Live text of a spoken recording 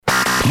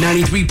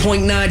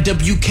93.9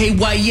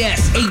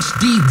 WKYS,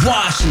 HD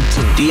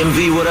Washington.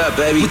 DMV, what up,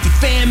 baby? With the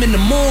fam in the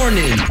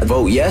morning.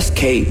 Vote yes,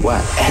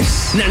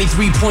 KYS.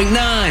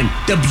 93.9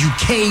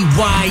 WKYS.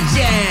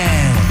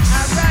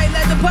 All right,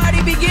 let the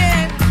party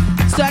begin.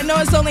 So I know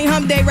it's only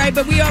hump day, right?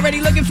 But we already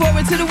looking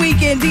forward to the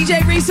weekend.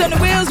 DJ Reese on the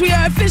wheels. We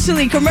are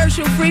officially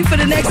commercial free for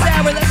the next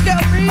hour. Let's go,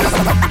 Reese.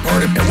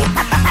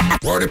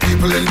 Party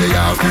people in the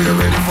house, are you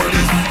ready for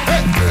this?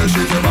 Hey, girl,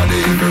 shake your body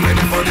if you're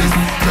ready for this.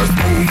 Just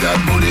move that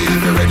booty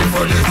if you're ready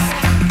for this.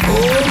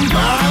 Oh,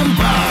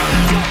 mama.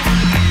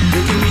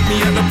 You can meet me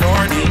at the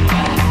party.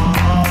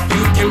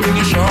 You can bring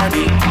your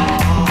shorty.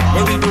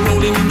 But we'll be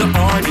rolling in the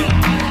party.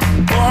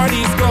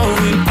 Party's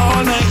going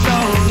all night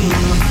long.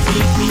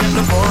 Meet me at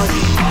the party.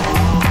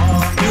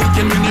 You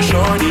can bring your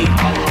shorty.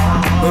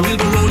 But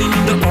we'll be rolling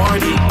in the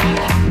party.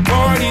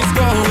 Party's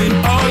going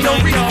all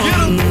night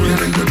long. Rolling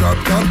in the drop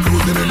top,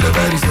 cruising in the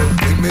Benz.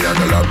 Take me on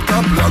the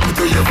laptop, lock it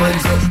to your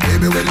friends.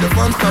 Baby, when the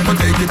fun stop, I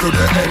take it to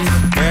the end.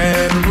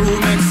 Bedroom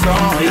next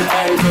on the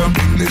altar.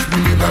 English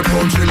meaning that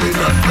phone chilling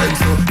at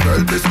friends. Girl,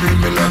 be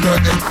screaming like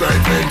an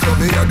excitement. So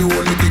me are the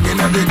only thing in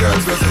the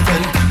girls'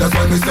 resident. That's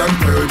why me stand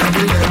third at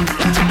the end.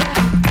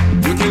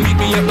 You can meet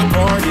me at the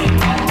party.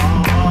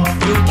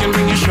 You can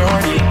bring your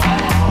shorty.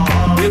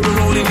 We'll be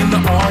rolling in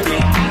the party.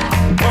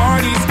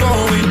 Party's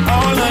going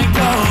all night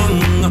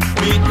long.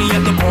 Meet me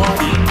at the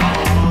party.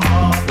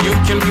 You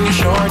can bring your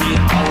shorty.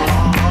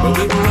 But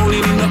we'll be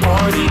rolling in the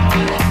party.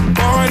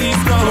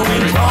 Party's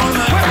going all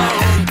night long.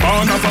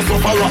 Born as a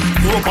sufferer,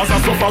 grow up as a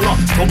sufferer,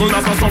 struggle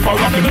as a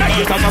sufferer, make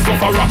it as a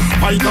sufferer,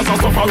 fight as a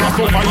sufferer,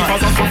 survive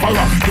as a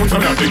sufferer. You tell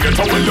me how to get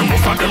away, the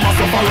most of them are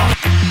sufferer.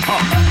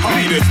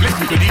 Leaders,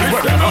 listen to these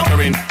words I'm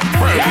uttering.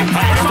 Praying,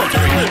 I'm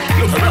stuttering.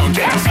 Look around,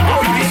 James,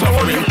 all you be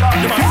suffering.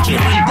 The future.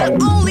 The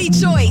only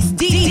choice,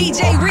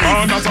 DJ Reese.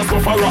 Born as a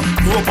sufferer,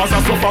 grow up as a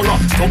sufferer,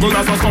 struggle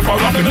as a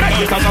sufferer,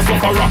 make it as a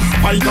sufferer,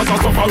 fight as a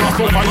sufferer,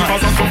 survive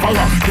as a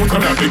sufferer. You tell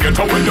me how to get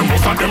away, the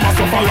most of them are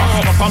sufferer.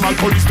 National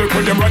police, they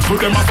put them right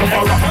through them a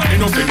sufferer. They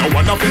no say no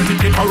one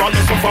authenticate for all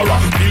the sufferer.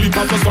 Feel it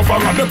as a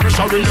sufferer, the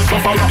pressure in the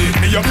sufferer.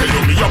 Me a tell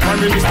you, me a prime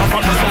minister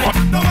for the sufferer.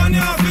 No one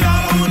you feel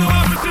all who know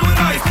how to see with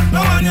eyes. No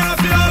one you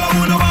feel all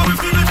who know how we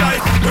feel with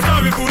eyes. We're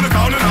sorry for the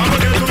town and I'm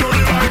gonna get to know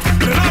the right.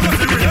 We're not gonna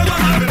see we ever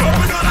have it, but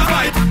we're gonna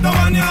fight. No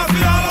one you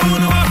feel all who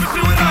know how to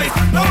see with eyes.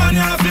 No one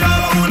you feel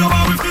all who know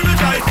how we feel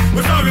with eyes.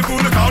 We're sorry for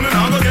the town and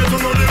I'm gonna get to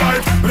know the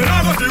right. We're not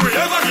gonna see we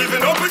ever give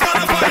it up, we're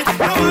gonna fight.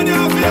 No one you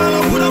feel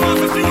all who know how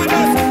to see with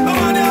us. No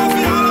one you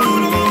feel all who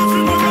know how we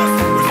feel with us.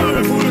 We're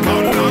sorry for the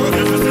town and I'm gonna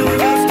get to see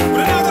with us.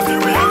 We're not gonna see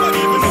we ever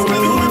give it up,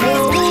 we're doing this.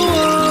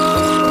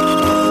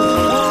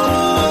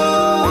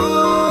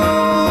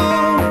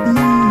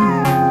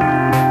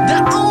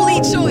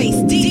 Choice,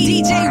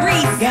 DJ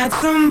Reese. Got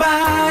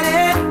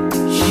somebody,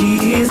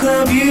 she is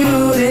a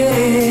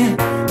beauty,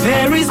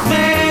 very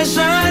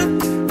special,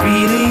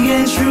 really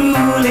and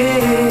truly.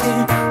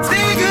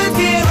 Take good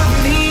care of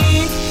me,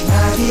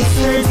 that is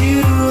her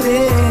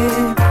duty.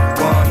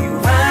 Want you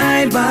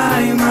right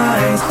by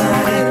my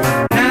side,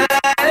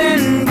 night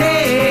and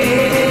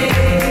day.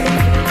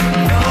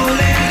 No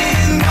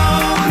letting go,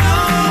 no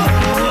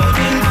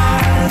holding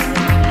back,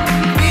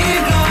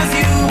 because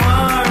you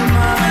are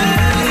my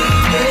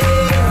lady.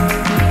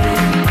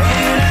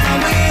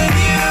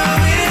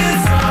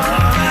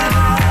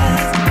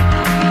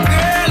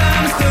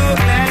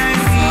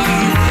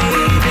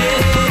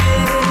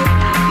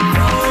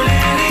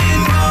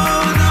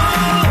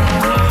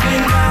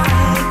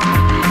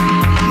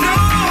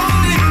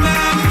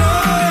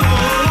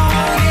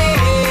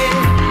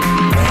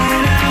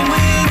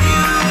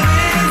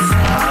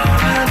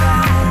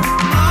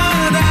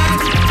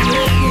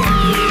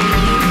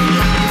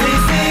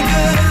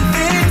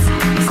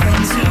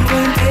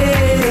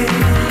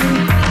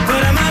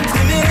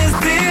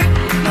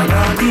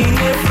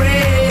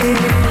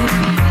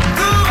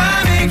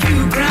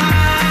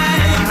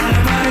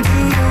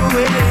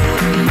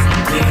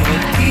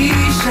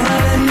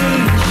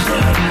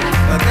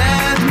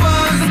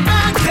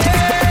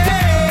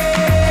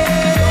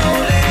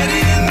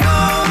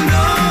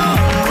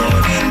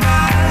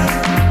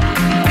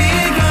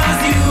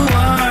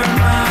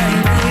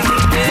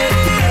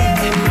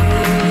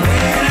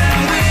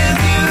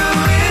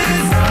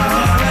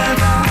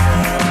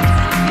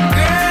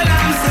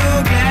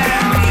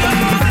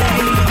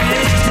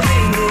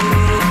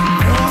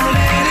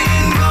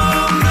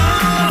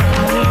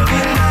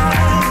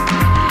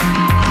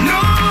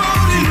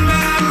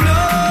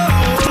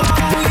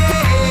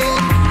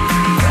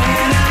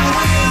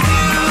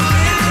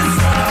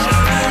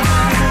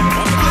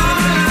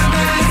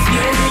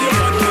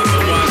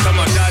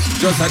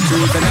 Just a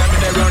truth and I'm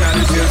in the run and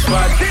the chill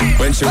spot.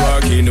 When she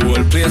walk in, the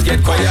whole place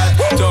get quiet.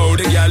 So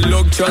the girl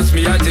look, trust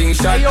me, I think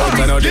shot.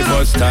 But I know the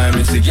first time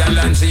it's the girl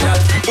and she hot.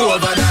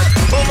 Over that,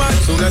 woman,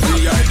 soon as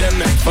she heard them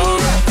make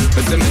fun.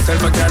 But see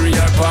myself a carry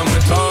her palm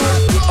with her.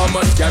 How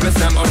much carry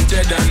some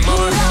 100 and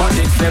more. But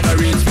it's never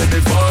reached me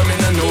before, me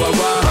no know a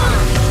war.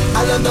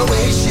 I love the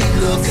way she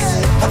looks,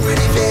 her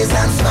pretty face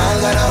and smile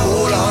got a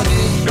hold on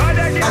me.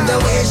 And the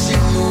way she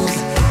moves,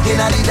 in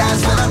the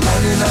dance when I'm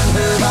running on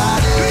her.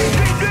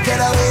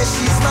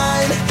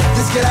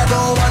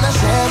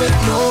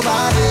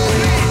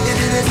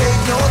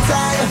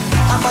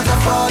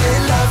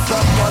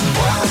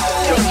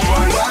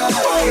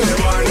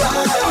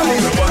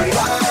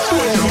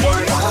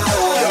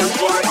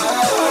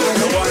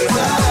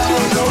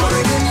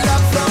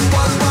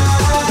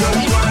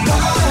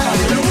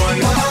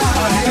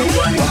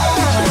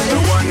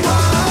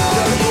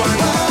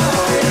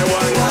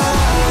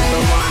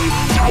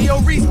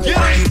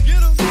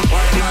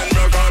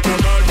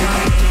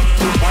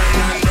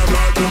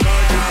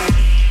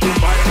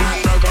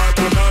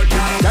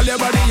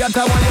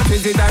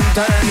 twist it and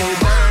turn it.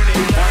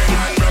 Wine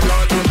and rock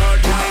out,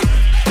 girl.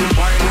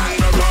 Wine and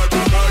rock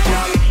out,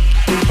 girl.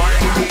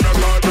 Wine and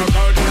rock out,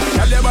 girl.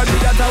 Tell your body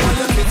that I want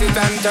you twist it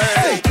and turn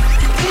it.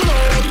 Pull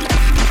up.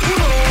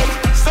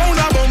 Sound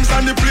a bounce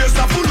and the place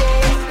a full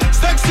up.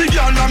 Sexy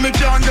girl and me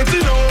can't get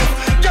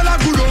enough. Girl a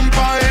good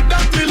umpire,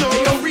 that me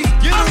love.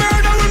 I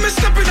murder when me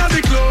stepping at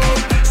the club.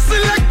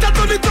 Select that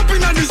to the top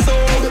in the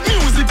soul.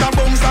 Music a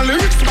bounce and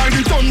lyrics by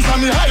the tons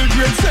and the high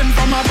grade sent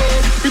from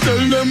above. We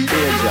tell them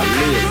watch out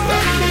for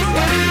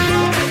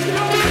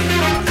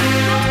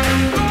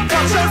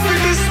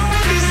this.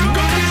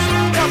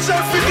 Watch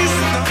out for this.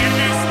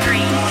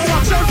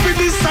 Watch out for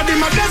this. I did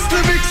my best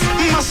lyrics.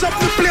 Mash up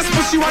the place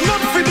but she want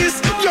not for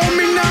this. Yo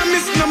me nah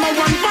miss number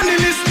one funny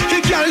list. The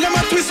girl them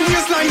a twist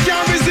waistline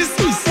can't resist.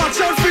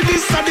 Watch out for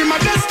this. I did my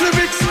best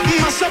lyrics.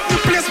 Mash up the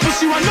place but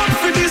she want not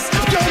for this.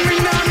 Yo me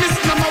nah miss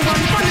number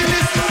one funny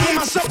list.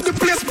 Mash up the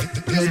place.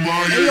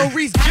 Hey yo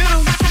Reese, get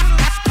him.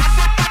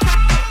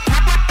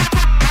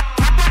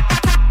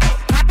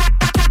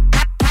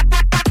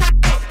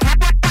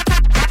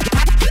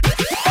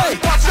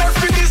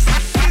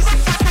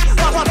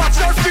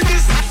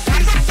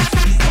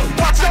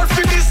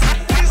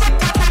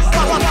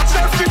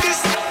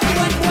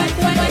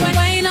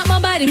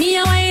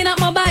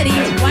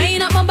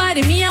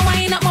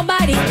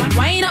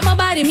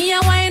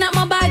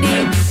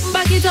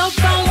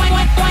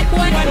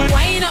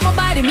 Wind up my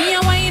body, me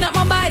and wind up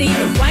my body.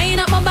 Wind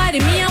up my body,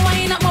 me and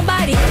wind up my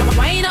body.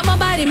 Wind up my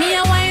body, me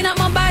and wind up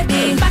my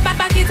body.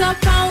 Back it up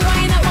and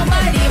wind up my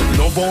body.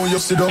 Love how you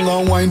sit down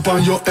and wine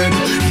pon your head.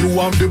 You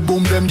have the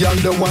boom, them gyal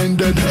the wine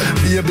dead.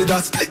 Baby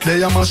that split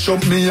they a mash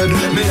up me head.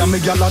 Me and me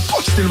gyal a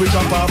touch till we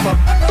jump off.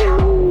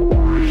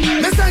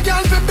 Me say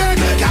gyal fi beg,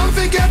 can't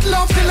forget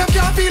love till them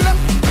can't feel them.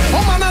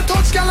 Woman a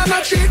touch gyal and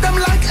a treat them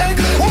like egg.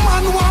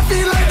 Woman who a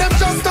feel like them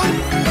just done.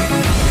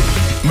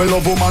 Me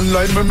love woman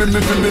like me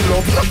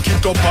love rock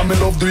it up and me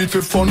love do it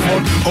for fun.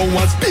 But how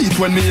I speed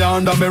when me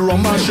under me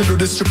rum and she do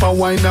the stripper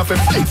wine off a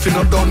fight for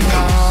no done.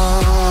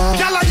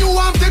 Girl, you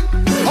want it?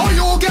 Oh,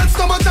 you get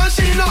so much and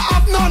she no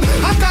have none.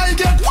 And I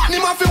get one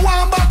him off a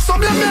one back. So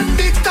me make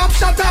big top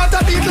shot out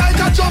a beat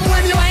like a drum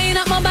when you wind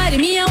up my body,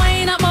 me and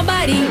wind up my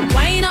body.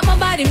 Wind up my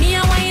body, me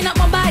and wind up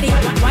my body.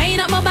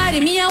 Wind up my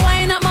body, me and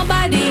wind up my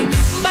body.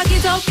 Back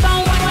it up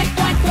and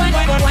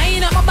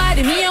wind up my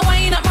body, me and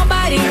wind up my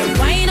body.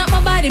 Wind up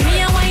my body, me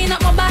and wind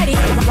up my body.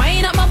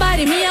 Wind up my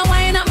body, me and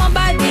wind up my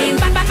body.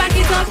 Back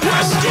it up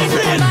and wind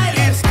up my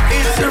body.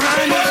 It's a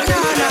run, na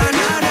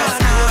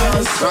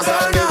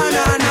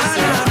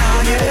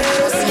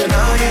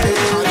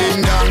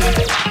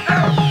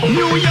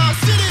New York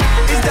City.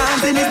 It's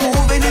dancing, it's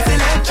moving, it's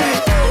electric.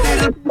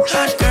 Little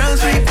hot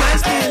girls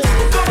request it.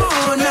 Come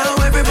on now,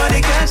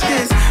 everybody catch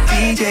this.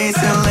 DJ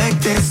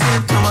select this,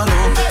 skip to my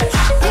loop.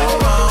 Oh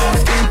wow,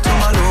 skip to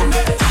my loop.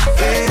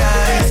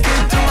 Yeah,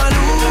 skip to my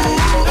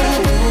loop.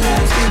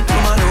 Skip to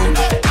my loop.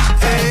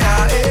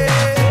 Yeah.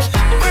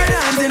 We're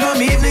dancing from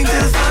evening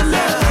till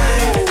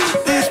sunlight.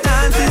 This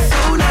dance is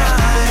so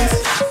nice.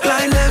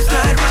 Slide left,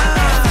 slide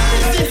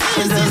right.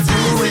 And just do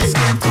it,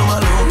 skip to my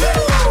loop.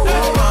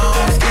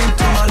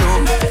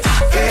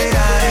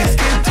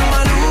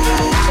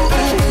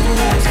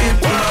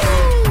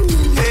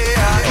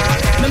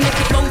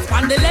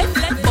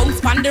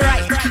 On the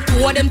right,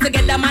 two of them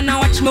together, man, I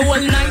watch me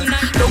all night.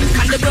 Don't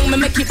on the ground, me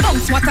make it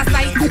bounce, what a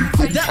sight.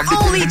 The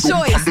only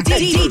choice,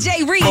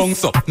 DJ Reese.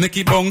 Bounce up, make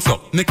it bounce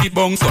up, make it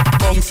bounce up,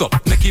 bounce up,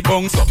 make it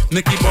bounce up,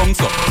 make it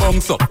bounce up,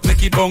 bounce up,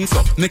 make it bounce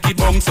up, make it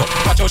bounce up.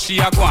 Watch how she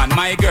a go on,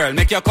 my girl,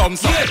 make your come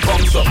up,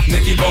 bounce up,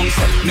 make it bounce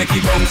up, make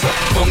it bounce up,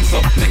 bounce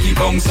up, make it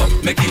bounce up,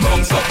 make it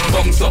bounce up,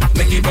 bounce up,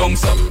 make it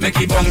bounce up, make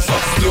it bounce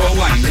up. Slow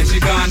wine, then she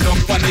gone down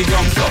pon the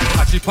ground up.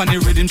 Catch it pon the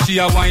rhythm, she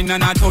a wine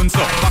and a tons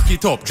up. Back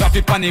it up, drop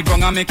it pon the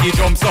ground and make it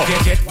jump up.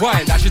 Get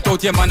wild, that she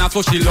thought your man,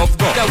 so she love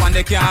go. The one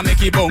they can't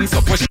make it bounce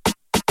up.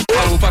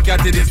 I hope I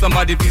catch it,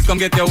 somebody please come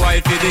get your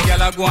wife. The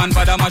girl a go on,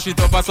 but I mash it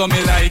up, so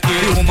me like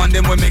it. The woman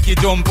them will make it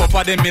jump up,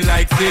 and them me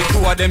like it.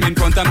 Two of them in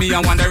front of me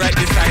and one right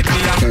beside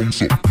me.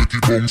 bounce up, make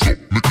it bounce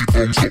up, make it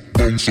bounce up,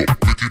 bounce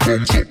up, make it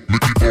bounce up,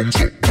 make it bounce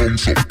up,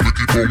 bounce up,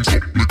 make it bounce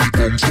up, make it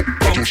bounce up.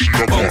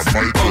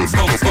 Bounce,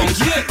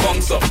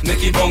 bounce up,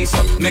 make it bounce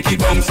up, make it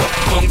bounce up,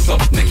 bounce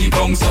up, make it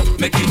bounce up,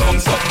 make it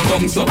bounce up,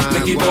 bounce up,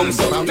 make it bounce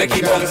up, make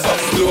it bounce up.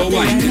 Slow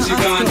wine, then she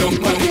gone down.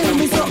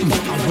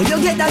 When you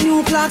get the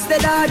new clocks, the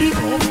daddy.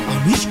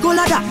 Which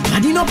color that?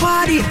 Daddy no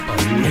party.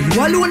 And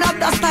you alone have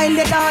the style,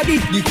 the daddy.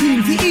 The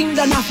queen for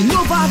England have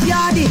love of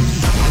yardy.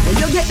 When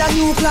you get the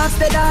new clocks,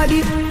 the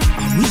daddy.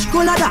 Which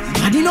color that?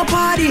 Daddy no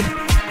party.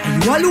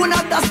 And you alone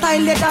have the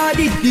style, the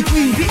daddy. The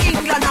queen for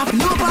England have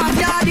love of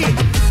yardy.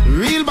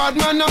 Real bad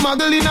man, no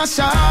muggle in a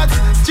shots.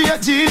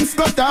 straight jeans,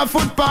 cut off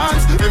foot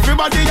pants.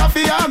 Everybody have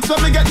the arms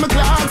when me get my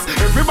clocks.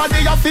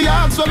 Everybody have the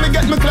arms when me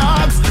get my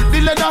clocks.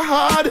 The leather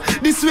hard,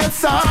 the sweat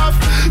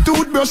soft.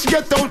 Toothbrush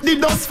get out the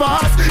dust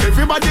fast.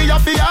 Everybody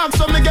have the arms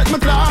when me get my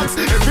clocks.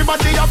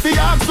 Everybody have the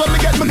arms when me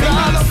get my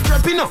clocks.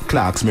 Prepping up.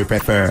 Clocks me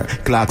prefer.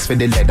 Clocks for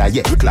the leather,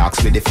 yeah. Clocks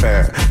for the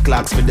fur.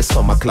 Clocks for the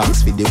summer,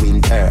 clocks for the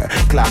winter.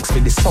 Clocks for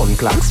the sun,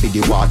 clocks for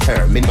the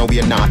water. Me know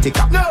we're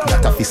nautica,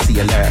 that of a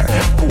sailor.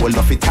 Pole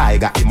of a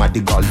tiger, him a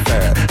the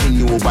golfer. Me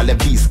knew all the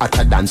beasts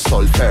hotter than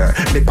sulfur.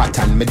 Me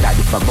pattern me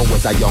daddy from I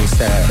was a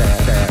youngster.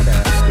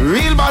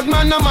 Real bad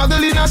man, no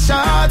muggle in a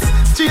shots.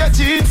 Straight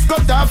jeans,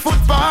 cut off foot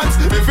pants.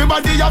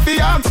 Everybody have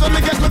the arms when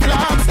me get my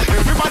clocks.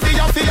 Everybody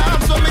have the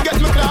arms when me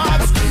get my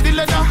clocks. The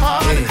leather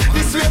hard,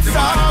 the sweat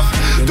soft.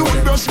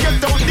 Toothbrush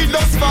get out the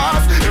dust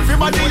fast.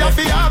 Everybody have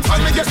the arms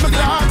when me get my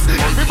clocks.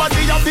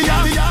 Everybody have the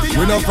arms.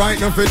 We not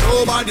frightened for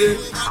nobody,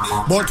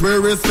 but we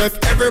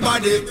respect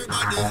everybody,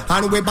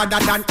 and we better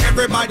than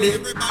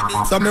everybody.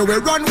 So me we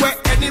run with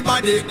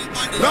anybody.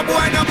 No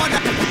boy no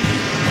matter.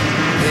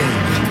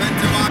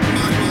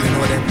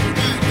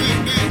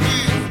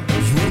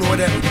 You know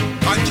them.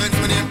 Conscience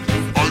my name.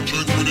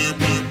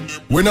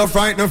 We not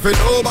frightened for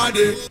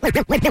nobody.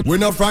 We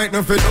not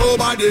frightened for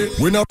nobody.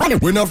 We not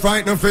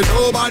frightened for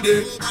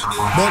nobody.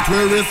 But we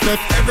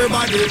respect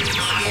everybody,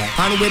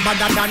 and we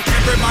better than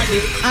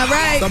everybody. All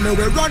right. So me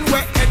we run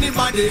with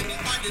anybody.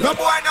 No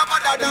boy no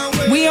better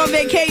than we on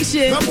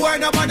vacation. No boy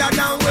no better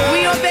than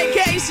we on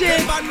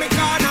vacation.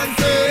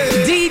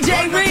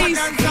 DJ Reese,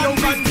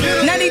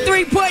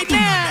 93.9.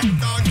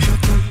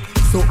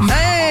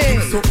 Hey.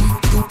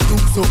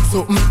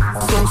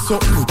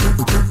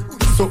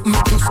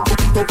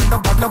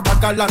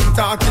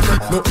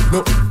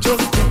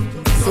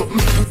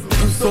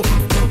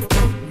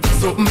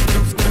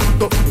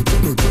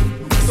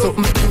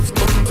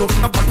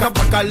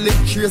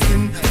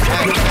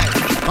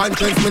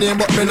 Conscience me name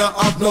but me not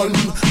have none.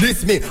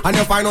 This me and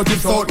you find out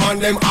if South man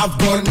them have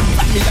gun.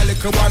 Me a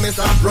little boy me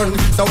start run.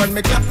 So when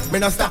me clap me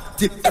not stop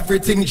till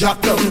everything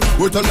drop down.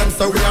 We tell them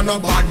so we are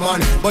not bad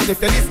man, but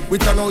if you this we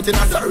turn out in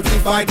a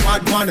certified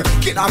bad man.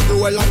 Kill off the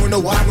whole and we no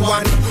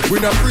one. We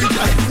no preach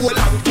like whole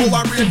and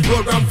power brain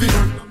program for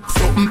you.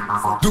 Something,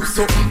 do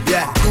something,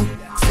 yeah. Do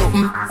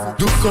something,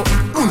 do something,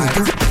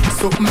 do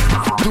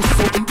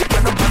something.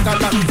 When I'm back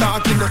and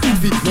talking the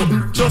feet,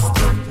 nothing, just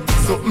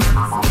something,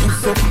 do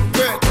something,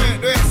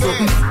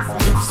 something,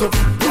 do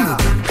something,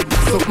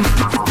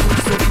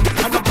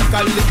 and I'm back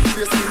and live.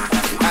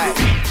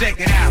 Check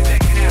it out,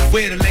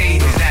 where the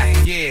ladies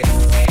at, yeah.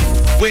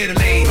 Where the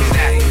ladies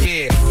at,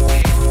 yeah.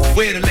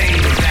 Where the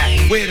ladies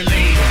at, where the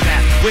ladies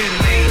at, where the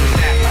ladies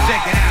at.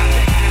 Check it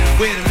out,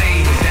 where the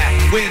ladies at,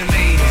 where the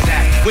ladies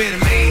at, where the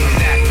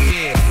ladies at,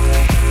 yeah.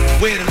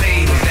 Where the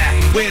ladies at,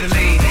 where the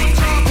ladies at.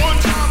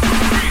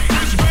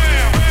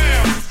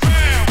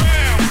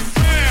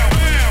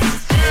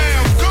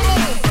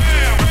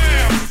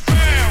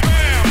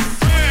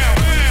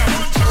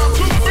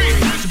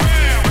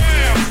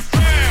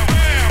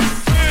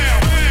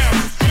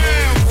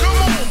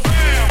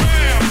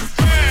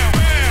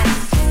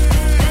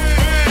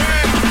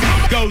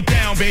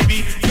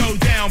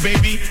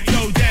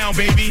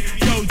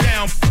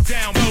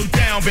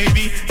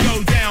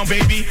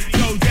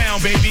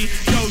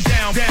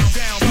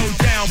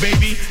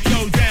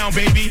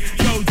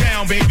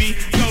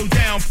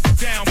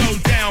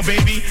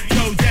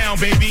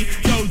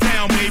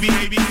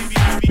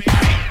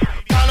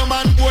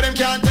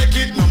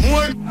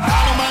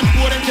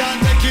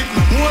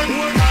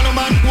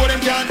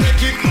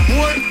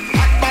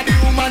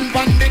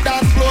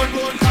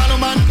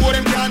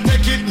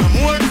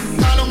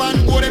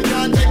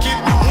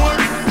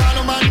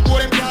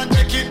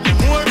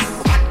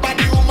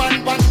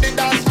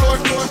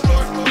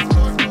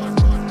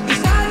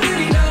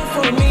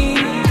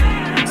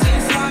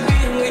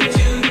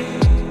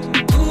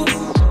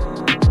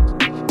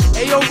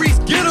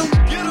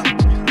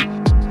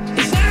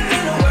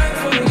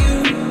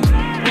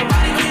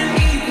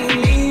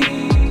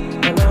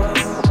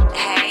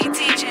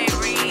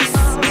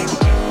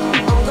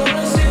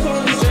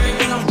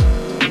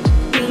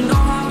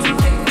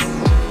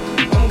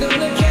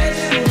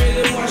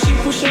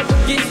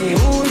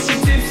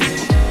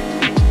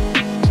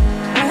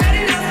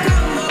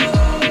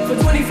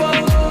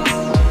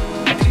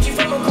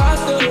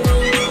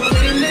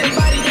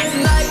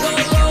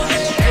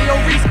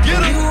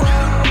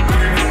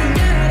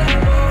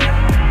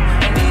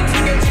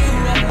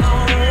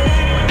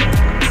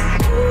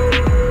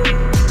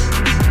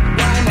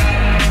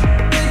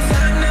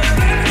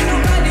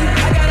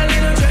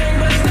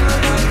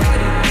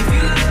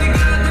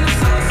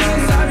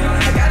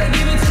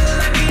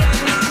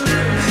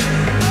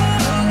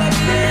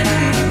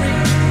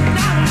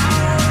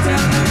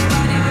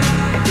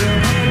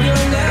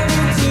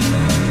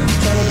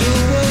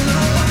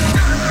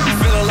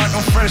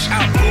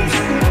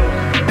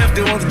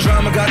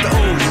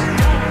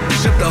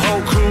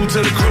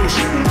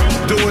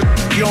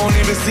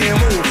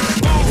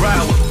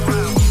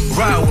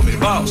 Ride with me,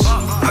 boss.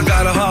 I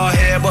got a hard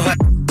head, but her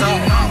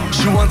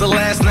she want the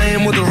last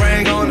name with the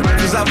ring on it.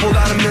 Cause I pulled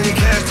out $1 million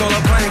cash, told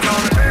her prank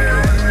on it.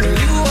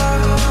 You are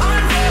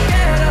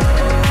unforgettable.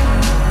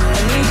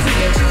 I need to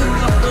get you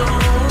alone.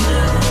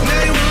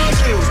 Now you want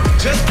chills,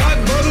 just pop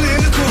bubbly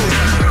in the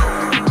cooler.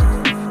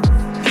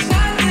 It's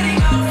not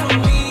getting out for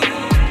me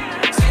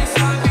since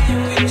I've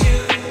been with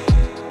you.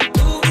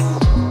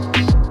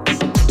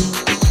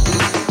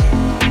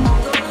 I'm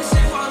gonna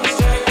say one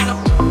straight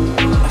up.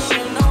 I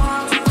should know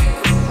how to pick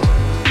up.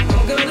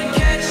 I'm gonna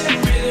catch the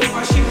rhythm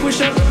while she push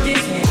up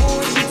against me.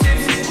 Oh, she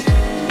tips it.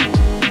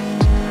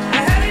 I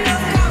had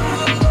enough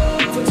combo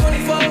for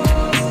 24.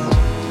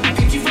 I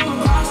picked you from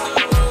across the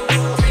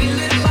road. Pretty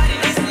little body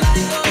that's like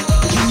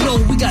You know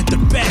we got the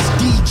best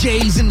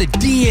DJs in the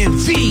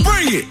DMV.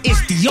 Bring it.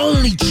 It's the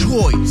only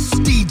choice.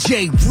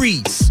 DJ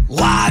Reese,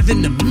 live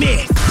in the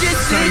mix.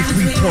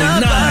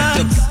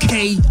 33.9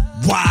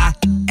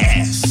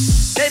 WKYS.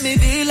 Let me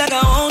feel like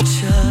I want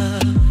ya.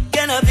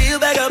 Can I feel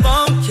back up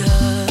on ya?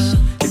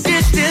 The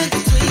distance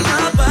between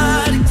our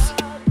bodies.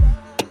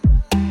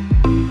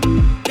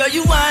 Girl,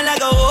 you whine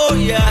like a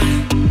warrior.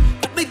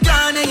 Put me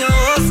down in your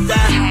holster.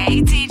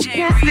 Hey,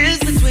 DJ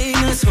Distance between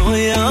us, oh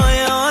yeah, oh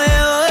yeah, oh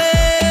yeah, oh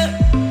yeah.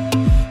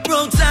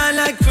 Roll tight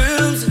like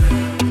crimson.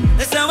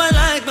 That's how I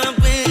like my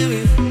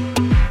baby.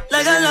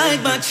 Like I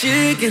like my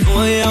chicken,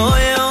 oh yeah, oh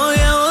yeah, oh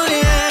yeah, oh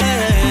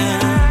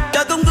yeah.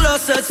 Y'all come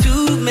closer to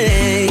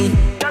me.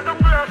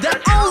 The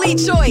only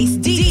choice,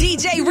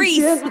 DJ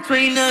Reese.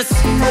 Between us,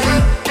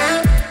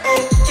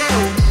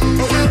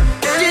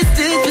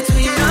 distance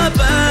between our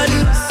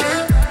bodies.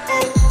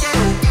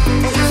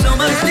 So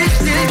much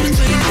distance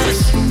between us.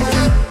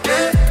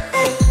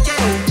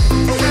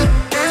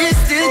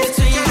 Distance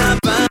between our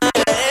bodies.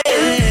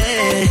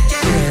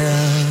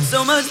 So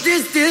much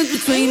distance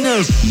between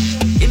us.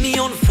 Hit me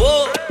on the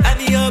floor, have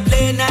me up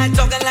late night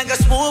talking like a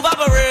smooth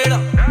operator.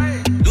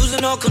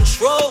 Losing all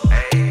control.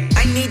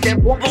 I need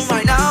that boom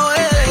right now.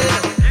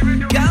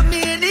 Got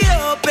me in the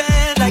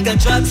open like a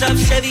drop top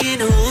Chevy in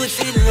the hood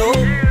sitting low.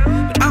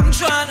 But I'm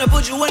trying to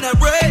put you in that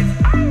break.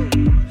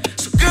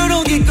 So girl,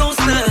 don't get gon'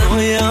 style. Oh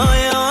yeah, oh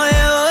yeah, oh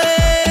yeah, oh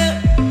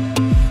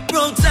yeah.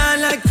 Roll tight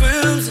like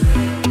crimson.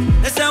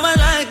 That's how I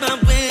like my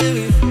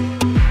baby.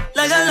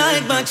 Like I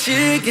like my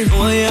chicken.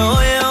 Oh yeah,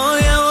 oh yeah, oh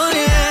yeah, oh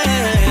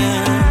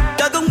yeah.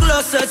 Y'all come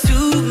closer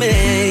to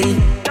me.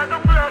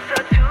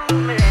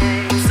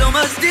 So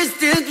much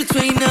distance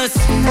between us.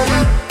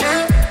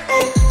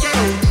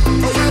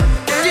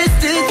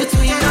 Distance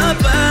between our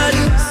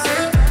bodies.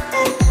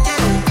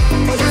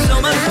 So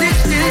much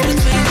distance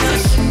between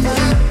us.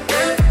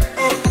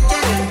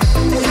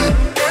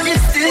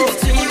 Distance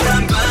between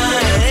our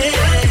bodies.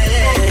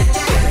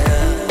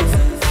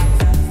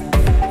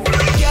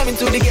 Came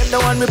into the game, no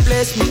one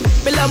replace me.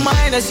 Me love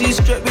mine, I see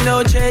straight, me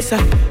no chaser.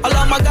 All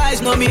of my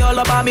guys know me all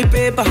about me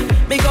paper.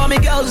 Me call me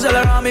girls all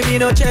around me, me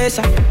no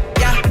chaser.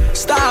 Yeah,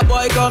 star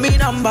boy call me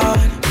number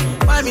one.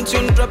 Why me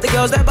tune drop the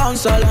girls that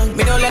bounce along?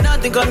 Me don't let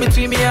nothing come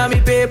between me and me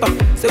paper.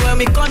 So when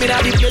me come in,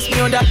 I be place me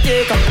on that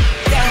taker.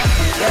 Yeah,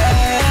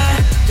 yeah,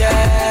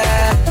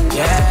 yeah,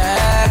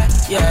 yeah,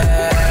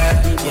 yeah,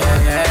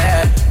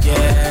 yeah,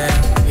 yeah.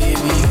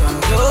 Baby,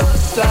 come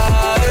closer.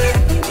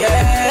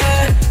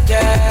 Yeah,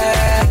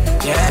 yeah,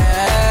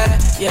 yeah,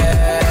 yeah,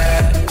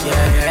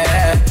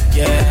 yeah,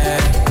 yeah.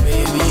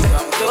 Baby,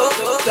 come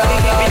closer.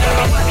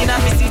 Me not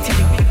me city,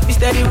 me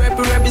steady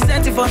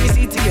representing for me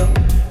city, yo.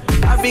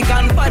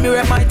 African find me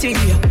rep my thing,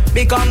 yo.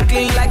 Me come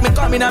clean like me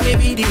coming on me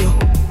video.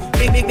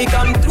 Me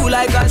come through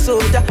like a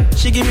soldier.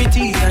 She give me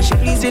tea and she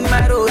pleasing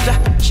my rosa.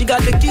 She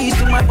got the keys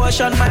to my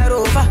Porsche and my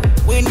Rover.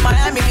 We in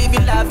Miami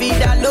living la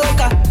vida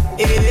loca.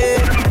 Yeah,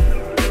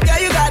 yeah,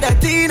 you got the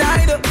teen,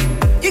 I know.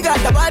 You got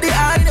the body,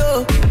 I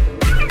know.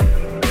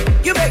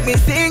 You make me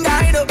sing,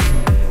 I know.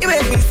 You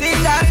make me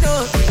sing, I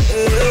know.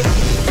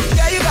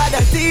 Yeah, you got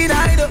the teen,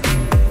 I know.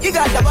 You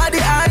got the body,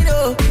 I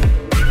know.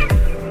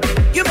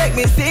 You make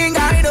me sing,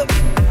 I know.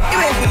 You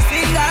make me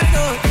sing, I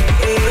know.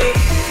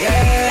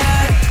 Yeah,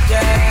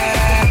 yeah,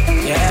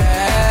 yeah,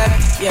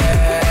 yeah,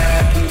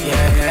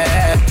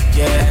 yeah,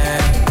 yeah.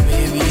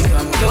 Baby,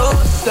 come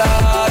closer.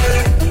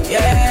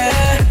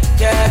 Yeah,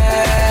 yeah,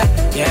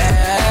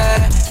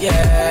 yeah,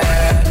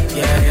 yeah,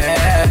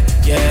 yeah,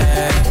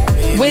 yeah.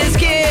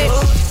 WizKid,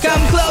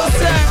 come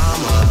closer.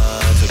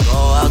 To go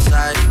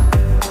outside,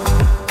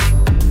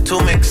 to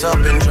mix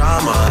up in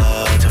drama,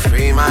 to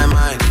free my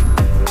mind.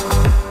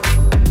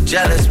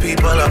 Jealous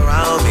people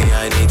around me,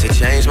 I need to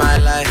change my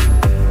life.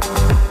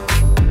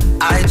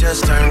 I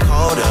just turn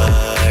colder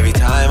every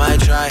time I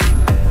try.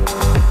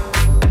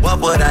 What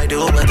would I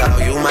do without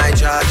you, my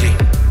Georgie?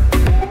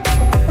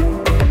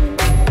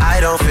 I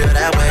don't feel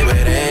that way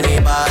with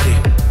anybody.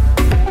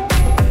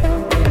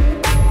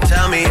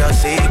 Tell me your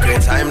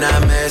secrets, I'm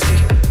not messy.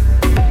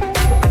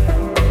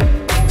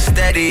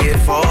 Steady it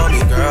for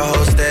me, girl,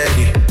 hold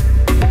steady.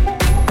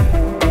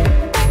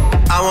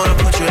 I wanna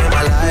put you in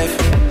my life.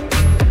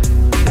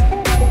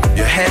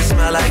 Your hair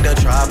smell like the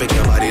tropics,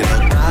 your body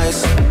look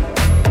nice.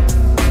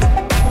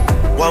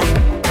 One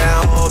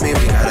down, hold me,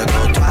 we gotta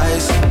go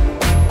twice.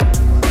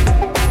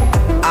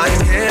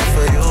 I'm here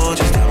for you,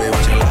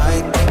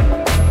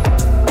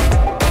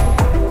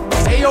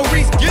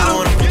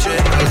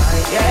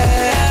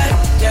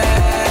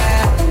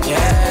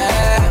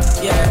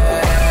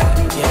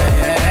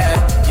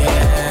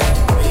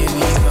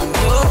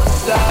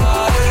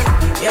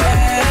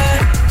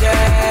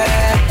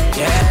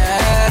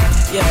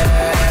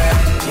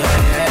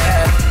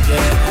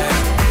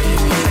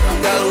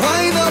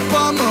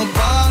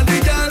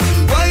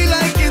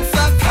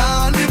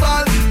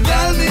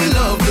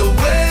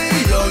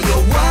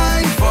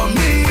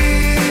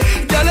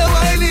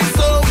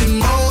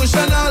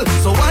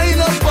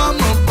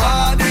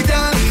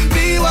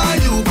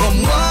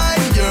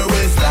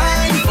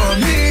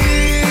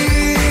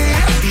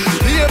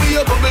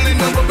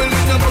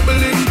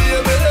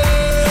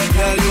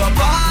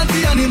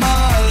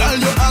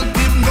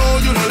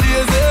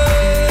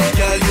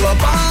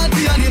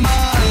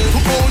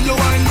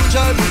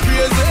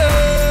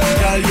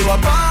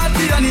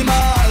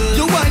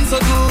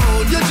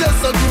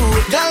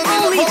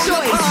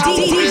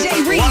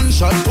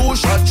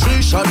 shot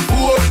 3, shot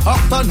 4.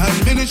 After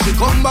 9 minutes, she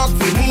come back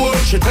for more.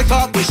 She take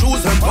off the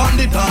shoes and pound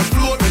the dance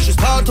floor. Then she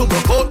start to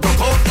broke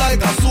out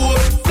like a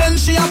sword. Then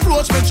she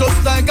approach me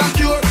just like a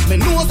cure. Me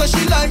know that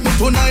she like me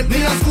tonight,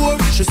 me a score.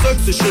 She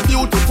sexy, she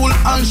beautiful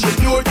and she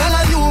pure. Tell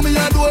her you me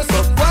a do so.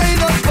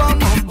 Wind up from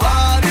my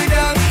body,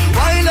 girl.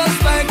 Wind up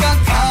like a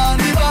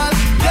carnival.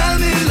 Tell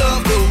me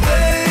love the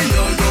way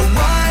you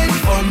wine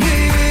for me.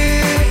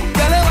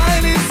 Tell her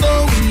wine is so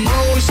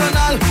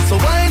emotional. So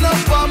wind up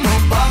from my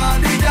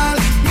body, girl.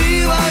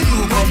 Me while you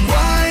come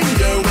wine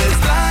your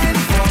waistline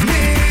for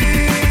me.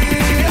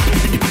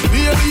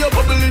 Baby, you're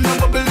bubbling, you're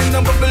bubbling,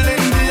 you're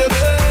bubbling,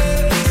 baby.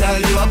 Tell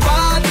you a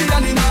party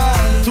animal.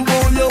 To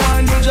own your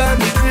wine, you drive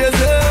me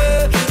crazy.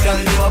 Tell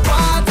you a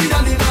party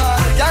animal.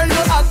 Tell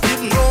you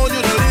active, no,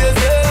 you the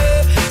lazy.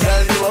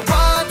 Tell you a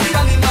party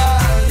animal.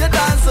 You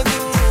dance so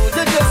good,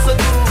 you just so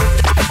good.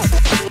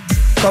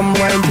 Come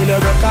wine till you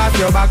broke off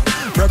your back.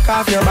 Broke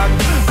off your back.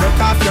 Broke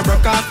off your,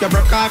 broke off your,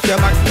 broke off your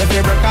back. If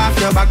you broke off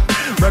your back.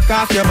 Broke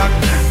off your back.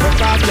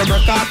 Broke off your,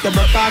 broke off your,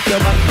 broke off your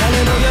back. And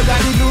you know you got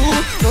the glue.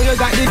 Know you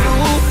got the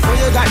glue. Know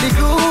you got the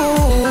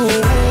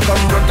glue.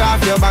 Come broke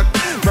off your back.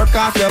 Broke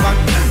off your back.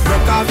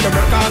 Broke off your,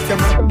 broke off your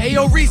back. Hey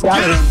yo, Reese,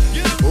 get him.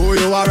 Who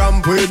you are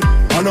ramp with?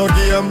 On no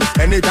game.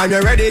 Anytime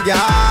you're ready, girl.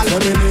 On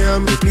the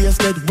name. The place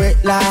get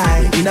wet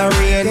like in a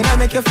rain. Then I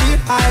make you feel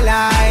high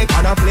like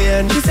on a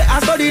plane. She say I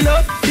study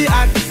love the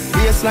act.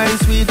 Baseline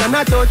sweet and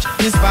I touch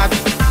this back.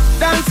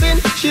 Dancing,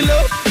 she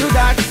love do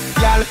that.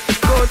 Girl,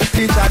 go to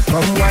the chat.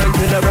 Come wine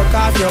till you broke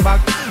off your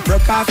back.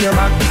 Broke off your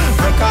back.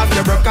 Broke off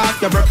your, broke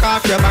off your, broke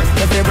off your back.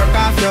 If you broke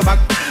off your back.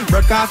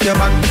 Broke off your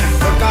back.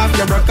 Broke off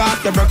your, broke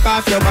off your, broke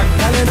off your back.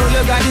 Girl, you know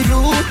you got the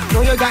glue.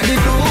 Know you got the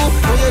glue.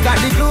 Know you got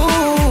the glue.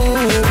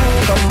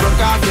 Come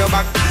broke off your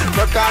back.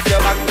 Broke off your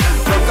back.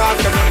 Broke off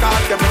your, broke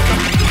off your, broke off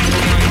your back.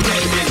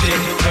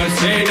 Just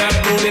say that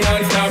booty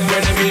non-stop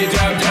when the beat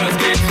drop. Just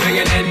keep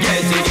swinging and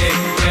get jiggy.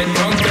 Get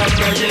drunk up,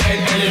 percolate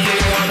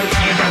anything on the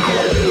time.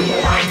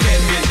 Get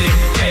busy,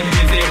 get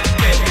busy,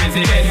 get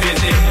busy, get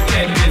busy,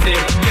 get busy,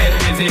 get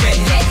busy, get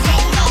busy.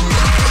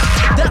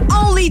 The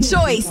only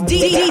choice,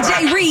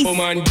 DJ Reese.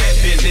 Woman, get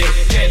busy,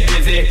 get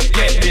busy,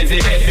 get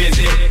busy, get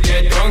busy.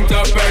 Get drunk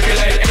up,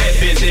 percolate, get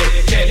busy,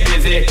 get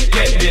busy,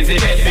 get busy,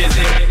 get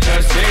busy.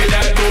 Just say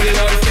that booty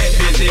non-stop. Get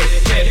busy,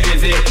 get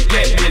busy,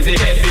 get busy,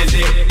 get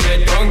busy. Get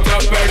drunk up,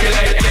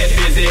 percolate, get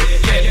busy,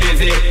 get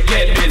busy,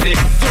 get busy.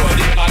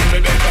 Jody and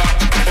Rebecca,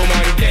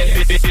 woman, get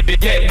busy, get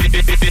busy, get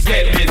busy,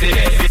 get busy,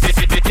 get busy,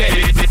 get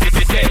busy, get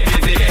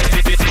busy, get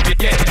busy,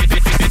 get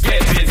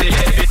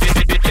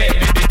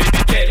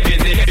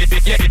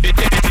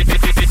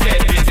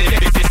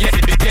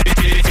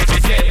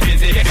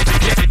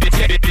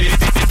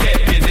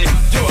busy,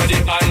 Jody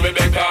and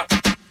Rebecca.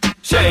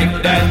 Shake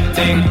that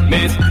thing,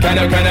 miss.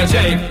 Kinda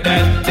shake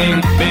that thing,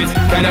 miss.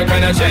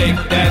 Kinda shake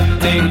that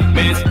thing,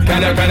 miss.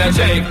 Kinda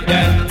shake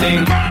that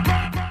thing.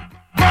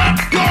 Clap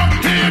your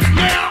hands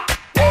now.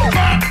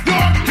 Clap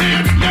your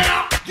hands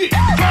now.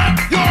 Clap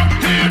your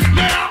hands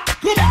now.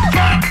 Come on,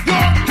 clap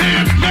your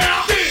hands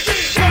now.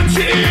 Touch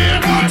your ear,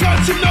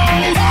 touch your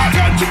nose,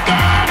 touch your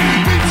body,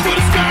 reach for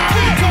the sky.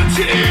 Touch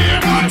your ear,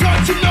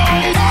 touch your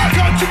nose,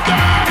 touch your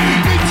body,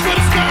 reach for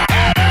the sky.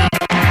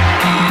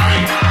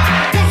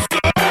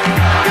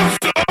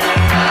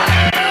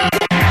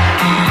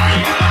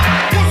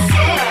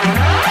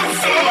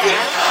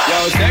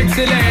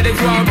 Sexy ladies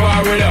want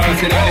war with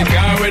us. Inna the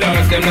car with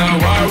us, them not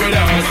war with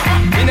us.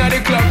 Inna the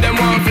club, them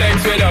want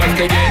flex with us.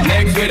 Can get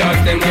next with us,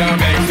 them can't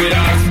vex with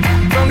us.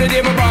 From the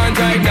day my bond,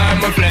 I ignite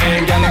my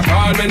flame. Girl, I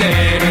call my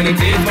name and it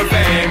is my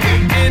fame.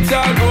 It's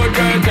all good,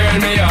 girl,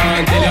 turn me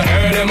on till I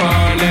heard them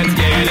on. Let's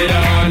get it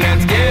on,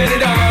 let's get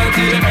it on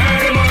till I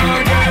heard them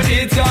on. Girl,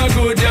 it's all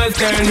good, just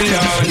turn me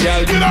on.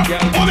 Girl, get up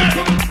on it.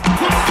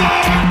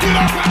 Get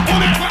up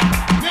on it.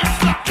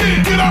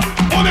 Get up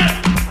on it.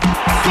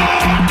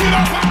 Get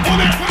up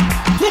on it.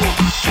 Come on.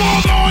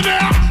 Fall on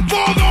there.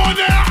 Fall on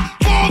there.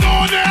 Fall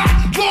on there.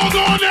 Fall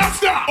on there.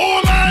 Stop.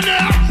 All line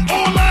there.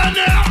 All line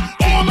there.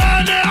 All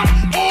line there.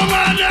 All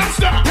line there.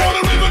 Stop. Pour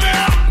the river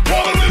there.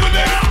 Pour the river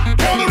there.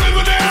 Pour the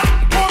river there.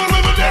 Pour the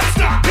river there.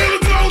 Stop. Hear the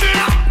flow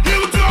there. Hear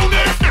the flow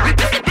there.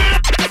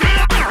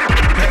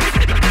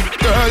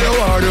 Girl, you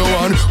are the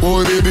one.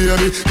 Oh, me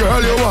baby.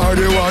 Girl, you are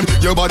the one.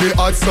 Your body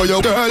hot, so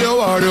you. Girl, you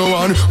are the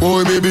one.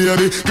 Oh, me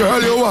baby.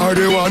 Girl, you are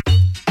the one.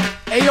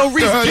 Hey yo,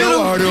 Reese, girl, you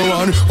are the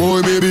one.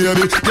 Oh, baby,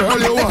 baby. Girl,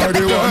 you are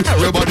the one.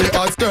 Your body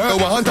hot, girl,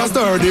 want a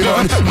sturdy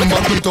one.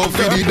 Back it up,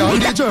 feed it down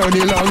the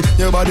journey long.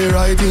 Your body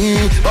righty,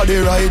 your body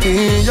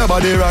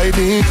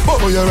righty.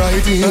 Oh, you're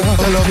righty.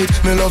 I love it,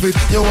 me love it.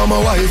 You want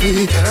my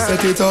wifey.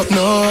 Set it up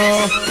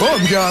now.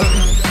 Come, girl.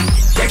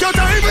 Take your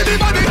time with the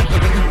body.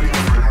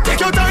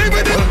 Take your time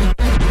with it.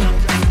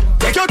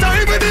 Take your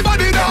time with the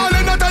body,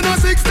 darling. Not on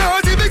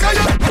 6:30 because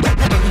you.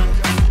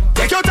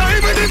 Take your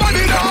time with the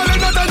body,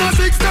 darling. Not on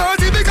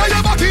 6:30 because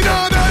you're back in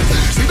our bed.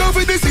 Sit down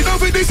with this, sit down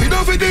with this, sit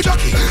down with the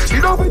jockey.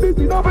 Sit down with this,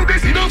 sit down with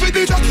this, sit down with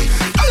the jockey.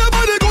 All your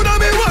body good and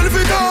me want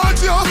to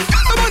touch you. All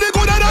your body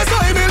good and that's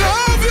why me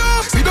love you.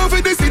 Sit down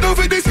with this, sit down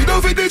with this, sit down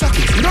with the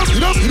jockey. Sit down with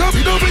this,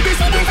 sit down with the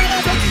jockey.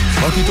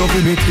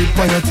 give me tip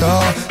on your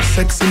tar.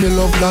 Sexy me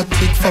love that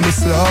tick for me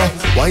slaw.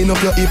 Wind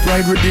up your hip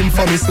ride rhythm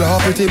for me slaw.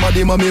 Pretty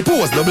body mommy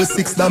pose double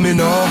six that me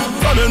know.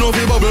 For me know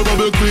fi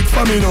bubble quick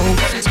for me now.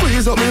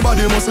 Squeeze up me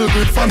body muscle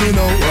grip for me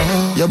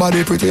now. Your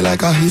body pretty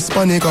like a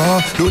Hispanic.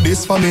 Do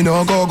this for me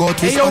now. Go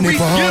twist on the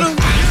palm.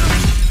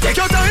 Take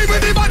your time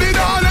with the body,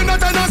 darling.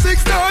 Not on a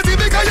 6:30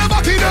 because you're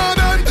back in on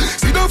man.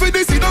 Sit down for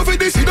this, sit down for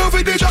this, sit down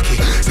for the jockey.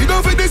 Sit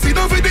down for this, sit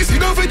down for this, sit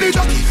down for the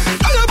jockey.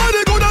 All your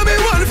body good and me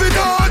want to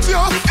touch you.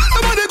 All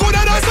your body good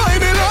and that's why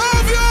me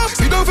love you.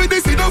 Sit down for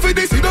this, sit down for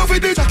this, sit down for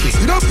the jockey.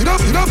 Sit down, sit down,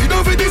 sit down, sit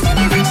down for this.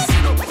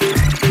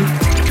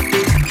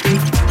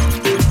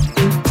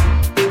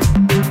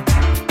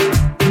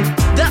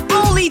 The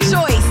only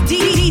choice,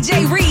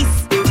 DJ Reese.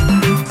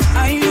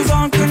 I lose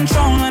all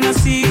control when I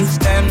see you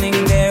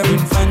standing there in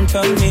front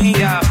of me.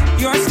 Yeah.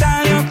 Your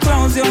style, your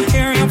clothes, your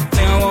hair, your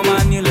flair,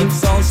 woman, you look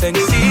so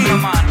sexy.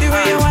 Come on, the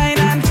way you whine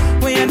and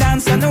way you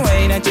dance and the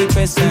way that you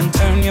twist and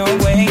turn your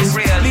waist.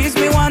 Leaves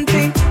me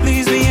wanting,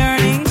 leaves me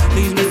yearning,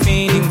 leaves me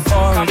feeling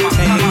for a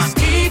taste.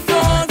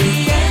 Before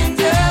the end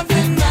of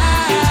the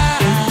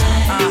night,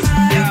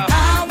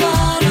 I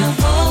wanna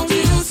hold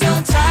you so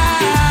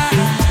tight,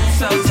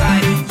 so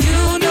tight. You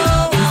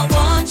know I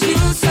want you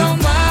so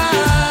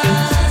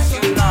much,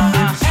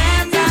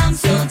 and I'm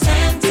so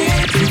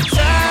tempted to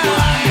try.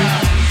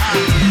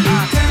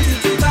 Tempted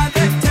to that,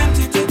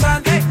 tempted to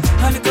that,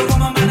 a little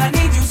woman, man, I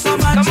need you so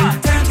much.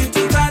 Tempted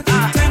to that,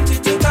 tempted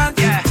to that,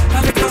 a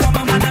little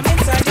woman, man, I'm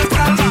inside your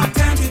clutch.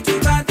 Tempted to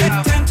that,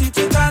 tempted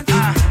to that,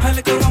 a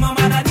little woman,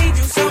 man, I need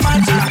you so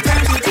much.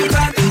 Tempted to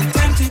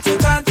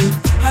that,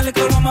 a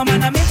little woman,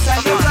 man, I'm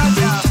inside your clutch.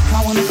 I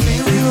wanna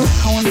feel you,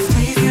 I wanna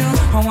squeeze you,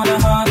 I wanna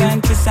hug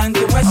and kiss and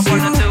caress you,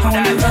 I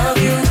wanna love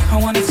you, I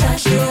wanna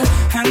touch you,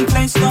 and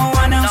place no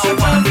one else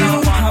above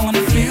you. I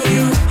wanna feel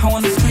you, I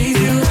wanna squeeze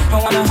you, I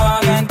wanna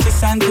hug and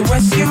kiss and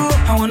caress you,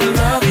 I wanna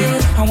love you,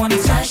 I wanna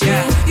touch you.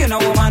 You know,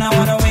 woman, I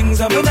wanna wings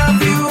up and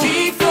love you.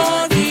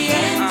 Before the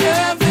end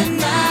of the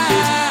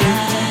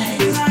night,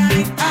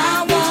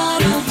 I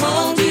wanna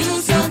hold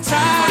you so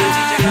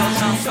tight.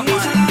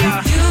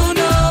 You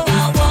know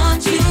I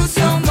want you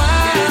so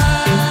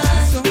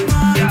much,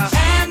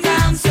 and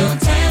I'm so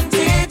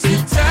tempted to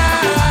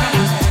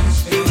touch.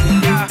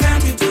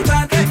 Tempted to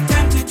that,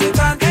 tempted to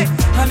that,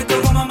 a little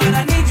woman, man,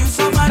 I need you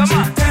so much.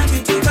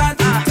 Tempted to that,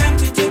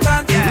 tempted to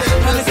that,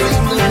 a little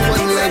woman, man, I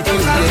need you so much. Tempted to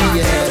that, a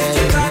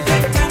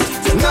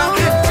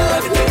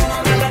little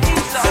woman, man, I need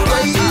you so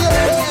much.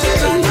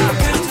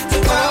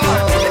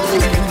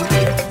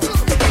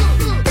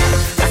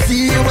 I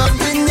see you up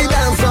in the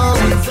dance hall,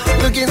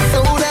 looking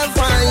so damn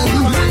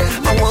fine.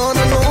 I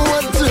wanna know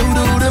what to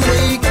do to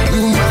make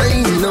you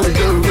mine, oh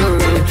girl.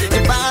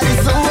 Your body's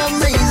so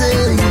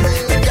amazing,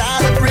 you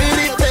got a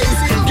pretty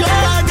face.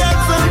 Girl, I got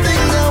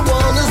something I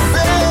wanna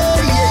say,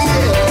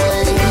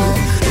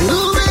 The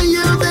way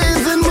you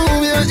dance and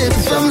move your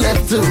hips from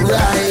left to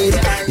right,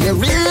 you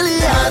really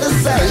out of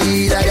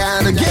sight. I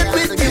gotta get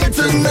with you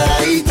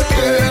tonight,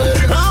 girl.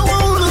 I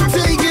wanna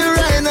take you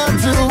right now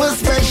to a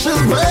special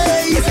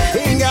place.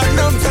 Ain't got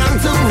no time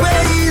to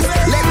waste.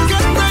 Let's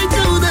get right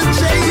to the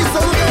chase,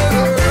 oh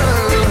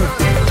girl.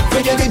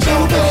 Forget the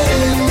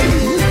jumping,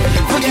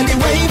 forget the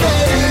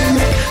waving.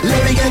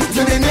 Let me get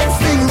to the next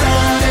thing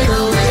right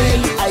away.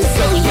 I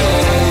say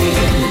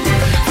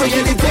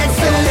forget the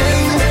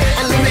texting,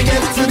 and let me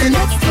get to the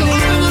next thing.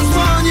 I just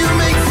want you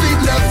make sweet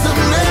love to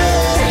me.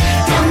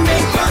 Come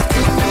make love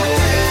to me.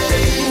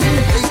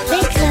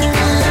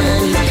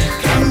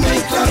 Come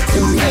make love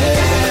to me.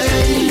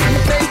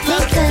 Make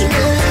love to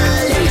me.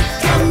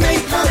 Come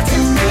make love to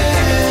me.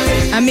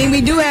 I mean,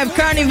 we do have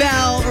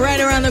Carnival right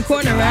around the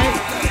corner, right?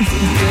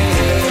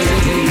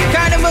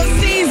 Carnival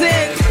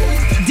season.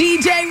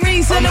 DJ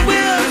Reese on the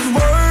wheels.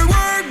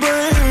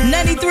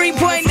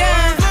 93.9.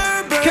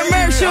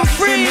 Commercial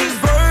free.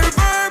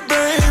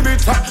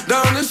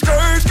 Down the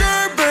skirt,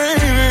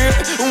 baby.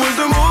 With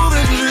the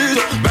moving she's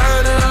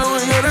bad and I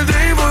ain't got a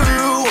day for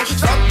you.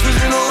 Stop, 'cause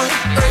you know it.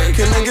 Hey,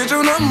 can I get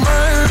your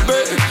number,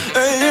 baby?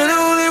 Hey, you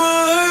know they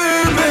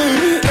want,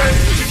 baby. Hey,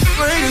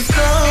 like a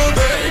star,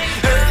 baby.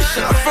 Hey,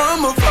 shot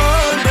from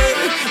afar,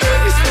 baby. Hey,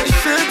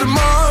 spaceship to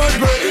Mars,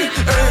 baby.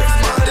 Hey,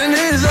 smart in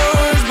his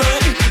arms,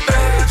 baby.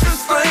 Hey,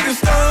 just like a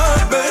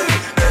star, baby.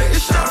 Hey,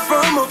 shot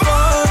from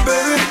afar,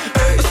 baby.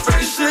 Hey,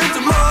 spaceship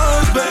to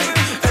Mars, baby.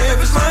 Hey, if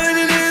it's mine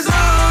in his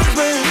arms,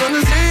 baby.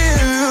 Wanna see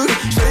you,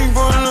 shake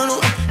for a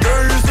little.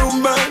 Girl, you're so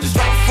bad, just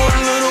drop for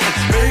a little.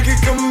 Make it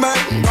come back,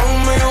 don't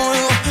make a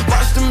wiggle.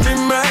 Watch them be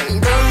mad,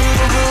 girl, you're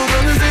so good.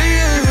 Wanna see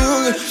you,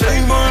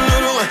 shake for a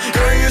little.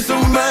 Girl, you're so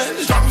bad,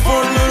 just drop for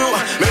a little.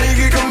 Make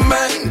it come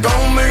back,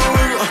 don't make a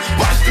wiggle.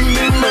 Watch them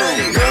be mad,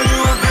 girl,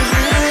 you're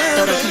busy.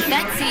 Throw the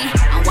confetti,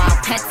 I'm wild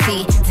petsy.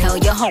 Tell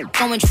your hoe,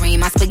 go and drain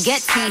my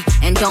spaghetti.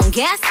 And don't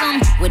gas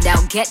them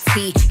without get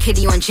tea.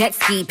 Kitty on jet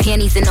ski,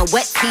 panties in a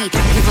wet tee.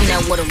 Give them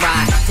that water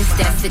ride. This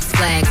that Six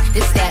Flags,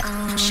 this that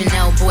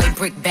Chanel boy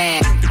brick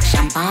bag.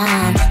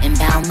 Champagne and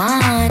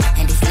Balmain,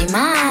 and they say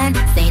mine,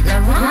 Saint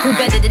Laurent. Who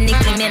better than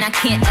Nicki, man, I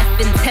can't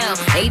effing tell.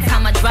 Every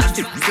time I drop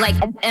shit, it's like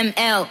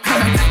ML.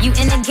 You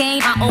in the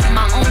game, I own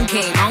my own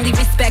game. I only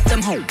respect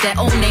them hoes that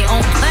own their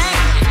own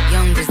plane.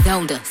 Young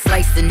Griselda,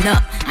 slicing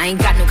up. I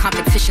ain't got no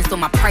competition, so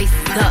my price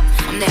is up.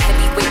 I'm the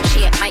heavyweight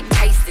champ, Mike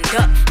Tyson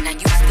up. And I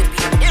used to be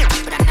a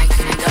bitch, but I niced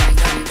it up.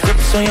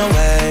 Grips on your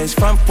ways,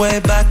 front way,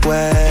 back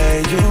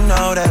way. You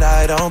know that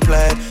I don't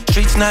play.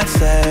 Streets not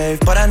safe,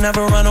 but I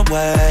never run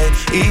away,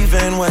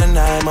 even when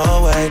I'm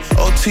away.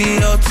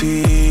 OT,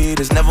 OT,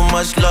 there's never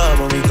much love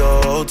when we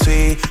go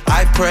OT.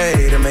 I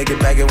pray to make it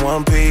back in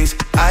one piece.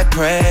 I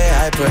pray.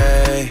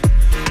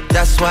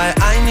 That's why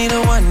I need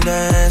a one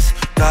dance.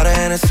 Got a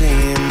Hennessy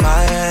in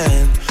my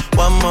hand.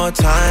 One more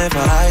time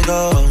before I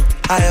go.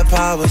 Higher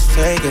powers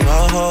taking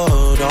a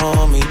hold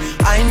on me.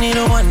 I need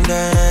a one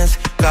dance.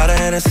 Got a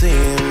Hennessy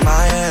in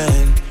my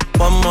hand.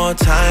 One more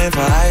time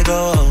before I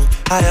go.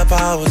 Higher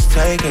powers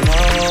taking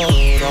a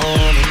hold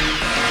on me.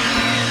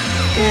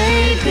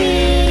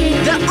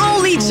 Baby. The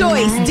only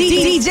choice,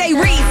 DJ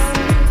Reese.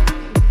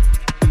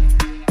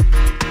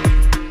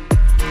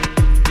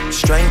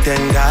 Strength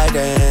and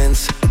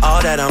guidance,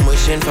 all that I'm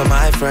wishing for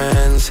my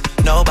friends.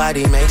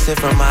 Nobody makes it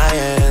from my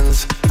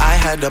ends. I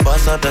had to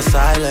bust up the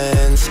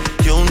silence.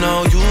 You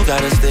know you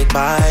gotta stick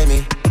by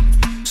me.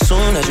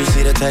 Soon as you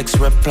see the text,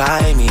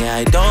 reply me.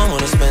 I don't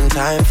wanna spend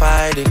time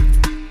fighting.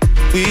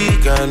 We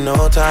got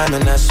no time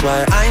and that's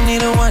why I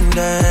need a one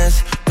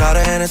dance. Got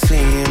a Hennessy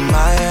in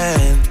my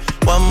hand.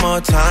 One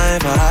more time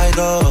before I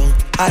go.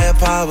 Higher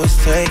powers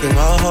taking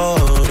a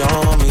hold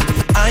on me.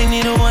 I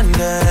need a one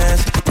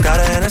dance. Got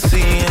a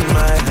Hennessy in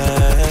my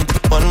hand.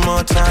 One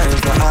more time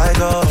before I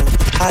go.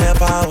 Higher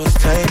powers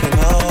taking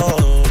a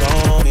hold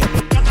on me.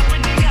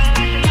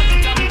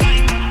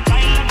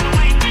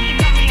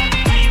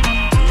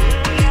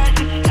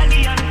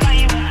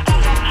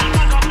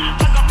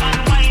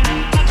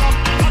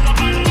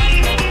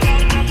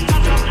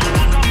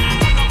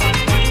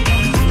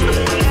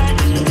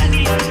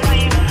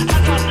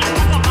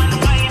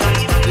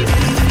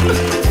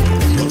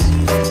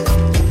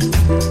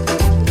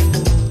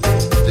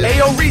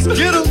 Reese,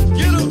 get him.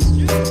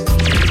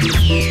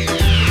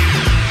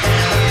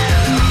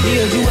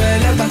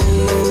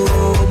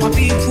 My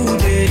people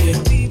there,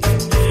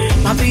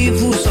 my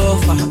people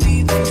suffer.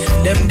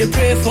 Them they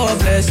pray for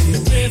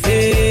blessing.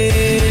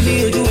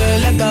 Hey,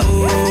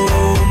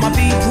 my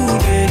people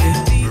there,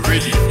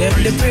 them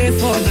they pray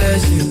for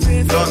blessing,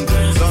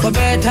 for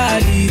better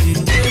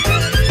living.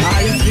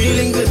 Are you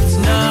feeling good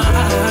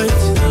tonight?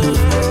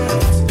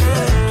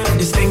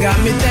 This thing got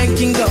me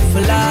thanking God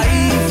for life.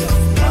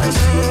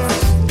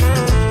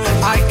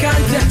 I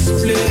can't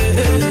explain.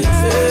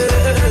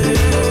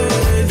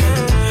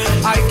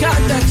 I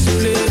can't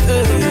explain.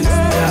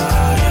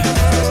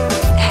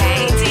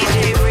 Hey, DJ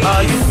Reese.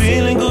 Are you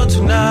feeling good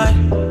tonight?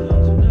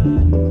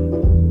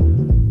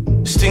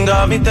 This thing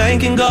got me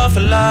thanking God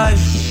for life.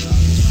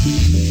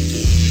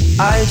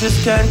 I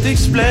just can't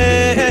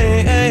explain.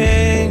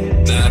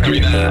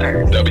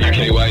 939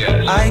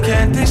 WKYS. I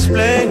can't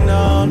explain,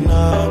 no.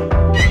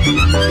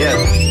 Yeah.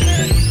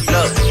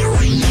 Look.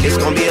 It's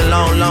gonna be a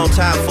long, long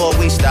time before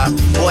we stop.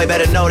 Boy, they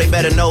better know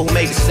who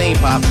made the scene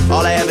pop.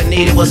 All I ever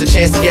needed was a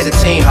chance to get the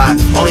team hot.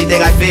 Only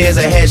thing I fear is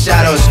a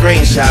headshot or a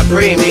screenshot.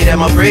 Breathe me, them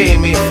will breathe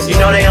me. You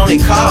know they only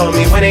call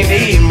me when they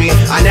need me.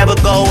 I never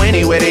go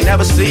anywhere, they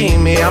never see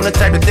me. I'm the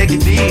type to take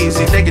it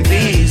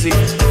easy.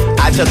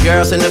 I took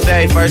girls in the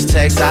very first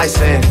text I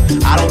sent.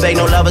 I don't beg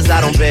no lovers,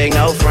 I don't beg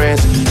no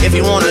friends. If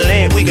you wanna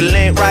link, we can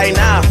link right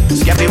now.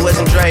 Skeppy with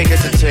some Drake,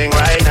 it's a ting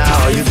right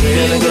now. Are you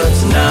feeling good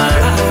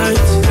tonight?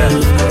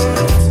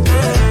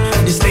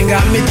 This thing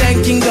got me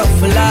thanking God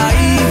for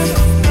life.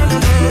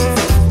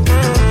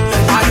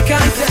 I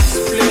can't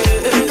explain.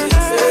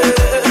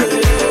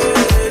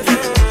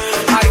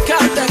 I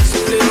can't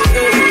explain.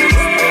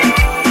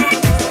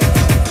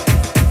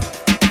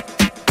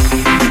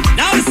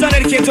 Now it's not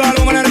dedicated to all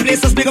women and the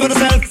place to speak up for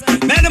yourself.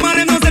 Man, the man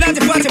them knows that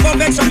you party pop,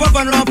 extra pop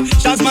and rough.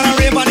 Shots man and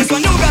rave on this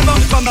one. New guy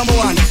bound to come number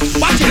one.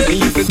 Watch it.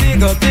 You can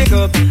big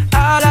up.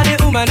 All of the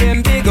women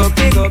them big up.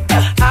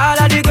 All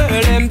of the girl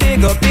them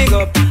big up.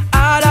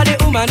 All of the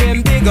women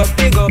them big up.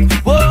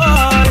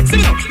 Whoa, see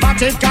me now.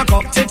 Batch it, cock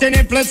up, sitting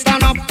in place,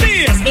 stand up.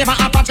 Please, never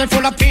a batch it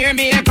full of peer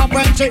makeup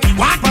when she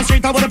walk on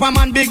street. I would up a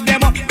man big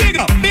them up. Big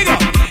up.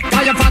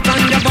 Girl, you fat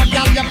on your butt,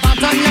 girl, you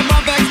fat on your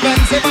butt.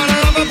 Expensive and I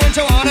love it, put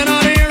you on and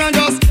on here and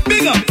just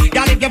big up.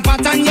 Girl, if you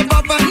fat on your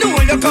butt, I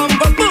know you come,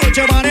 but put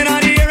you on and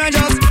on here and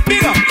just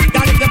big up.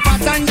 Girl, if you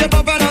fat on your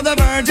butt, another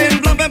virgin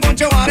plump, put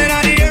you on and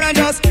on here and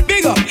just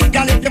big up.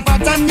 Girl, if you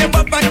fat on your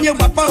butt, and you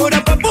butt, put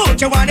up a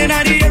put you on and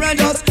on here and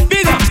just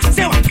big up.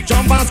 Say what?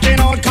 Jump and skin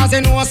out, cause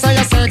you know say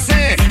you're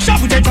sexy.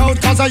 Shout it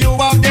out, cause you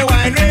have the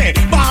winery.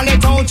 Ball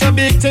it out, you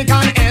big, thick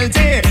and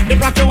healthy. The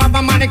black you have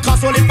a money,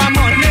 cost only for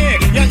money.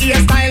 Your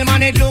hairstyle,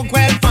 man, it look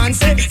well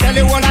fancy. Tell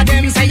you all of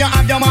them, say you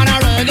have your man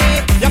already.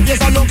 Your face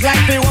will look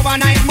like the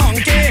overnight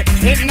monkey.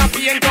 It's not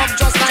being tough,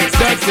 just like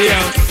dirty,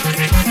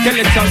 Kill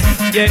it up,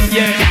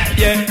 yeah.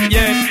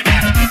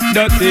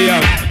 Dirty,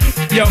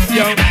 yo.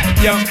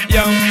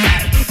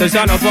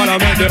 Session up all I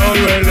make the whole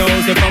world know.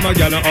 So come a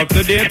gal up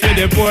to date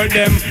with the port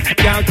them.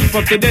 Can't keep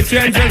up to the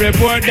trends we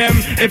report them.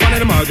 If one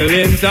of the muggle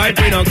inside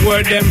we not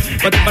court them.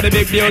 But if for the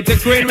big beauty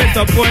queen we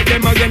support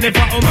them. Again if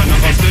a woman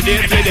up to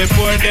date with the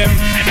port them.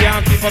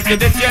 Can't keep up to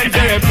the trends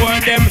we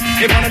report them.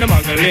 If one of the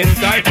muggle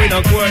inside we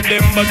not court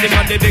them. But if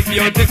for the big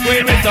beauty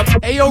queen we support.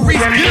 Hey yo Reese,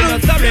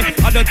 sorry,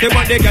 I don't say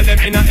what they get them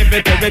in a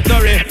every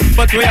territory.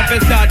 But we have to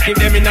start keep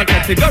them in a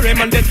category.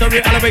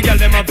 Mandatory, all we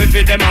get them up if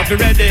them up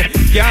ready.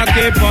 Can't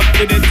keep up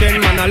to the 10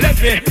 man a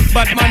left me.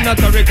 But man not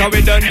sorry cause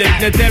we done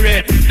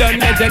dignitary. Done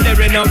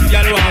legendary enough,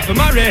 y'all who have to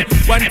marry.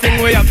 One thing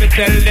we have to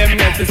tell them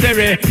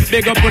necessary.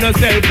 Big up on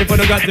yourself if you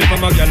don't got it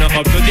from a gun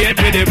up to date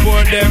with the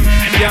poor them.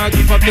 Can't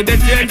keep up to the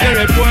change to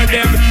report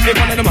them. If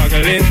one of the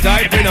muggle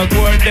inside we not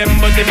court them.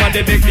 But if one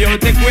the big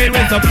beauty queen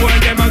we support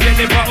them. Again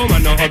if a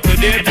woman not up to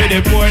date with the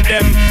poor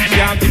them.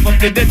 Can't keep up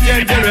to the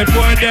change to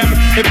report them.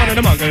 If one of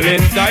the muggle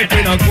inside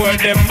we not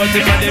court them. But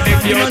if one the big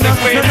beauty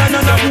queen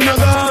no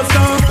go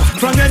so.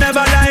 From you never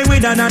lie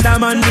with another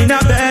man in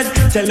a bed.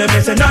 Tell them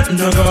it's a nothing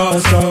no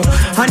go so.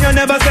 And you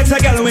never sex a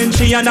girl when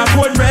she and a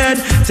cold red.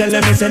 Tell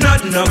them it's a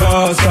nothing no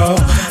go so.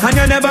 And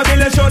you never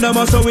feel a shoulder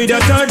muscle with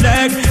your third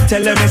leg.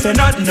 Tell them it's a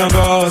nothing no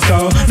go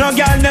so. No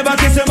girl never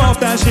kiss him off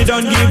that she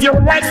don't give you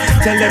head.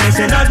 Tell them it's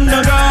a nothing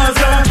no go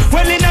so.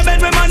 Well in a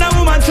bed with man and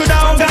woman should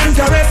have organ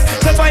caress.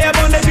 So fire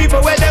upon the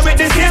people where they with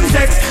the same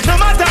sex. No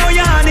matter how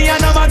you honey and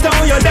no matter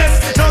how you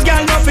desk. No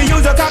girl not for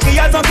use a cocky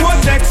as a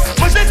quote sex.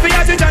 Much less for you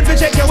to chance to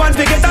check your one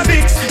to get a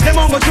fix. Them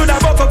on go through the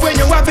buck up when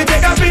you want to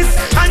take a piss.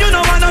 And you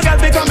know one no girl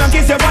become and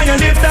kiss you on your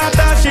lips.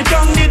 After she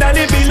tongue did a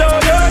lip below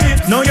your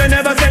hips. No you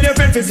never tell your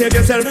friend to save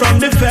yourself from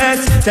the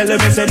feds. Tell them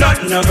it's a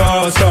nothing no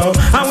go so.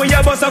 And when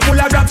your bus are full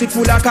of graphic,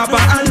 full of copper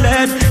and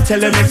lead. Tell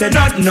them it's a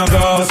nothing no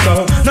go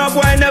so. No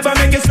boy never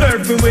make you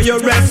slurp from where you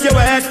rest your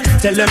head.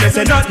 Tell them it's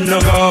a nothing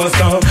no go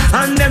so.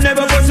 And them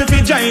never go to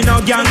be join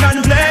no gang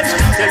and pledge.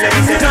 Tell them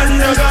it's a nothing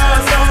no go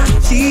so.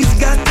 She's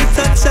got the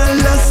touch I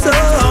love so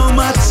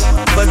much,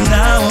 but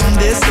now I'm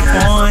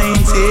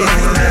disappointed.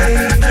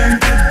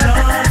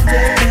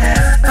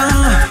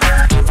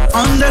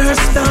 Under her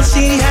spell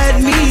she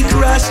had me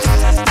crushed.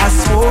 I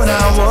swore I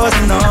was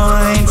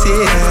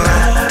anointed.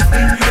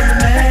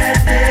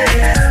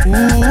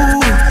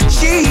 Ooh,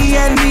 she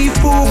had me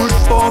fooled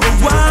for a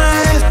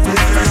while,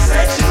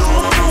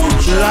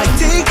 like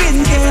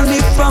taking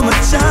candy from a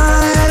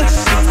child.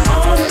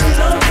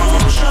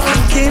 I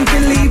can't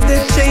believe the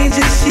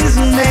changes she's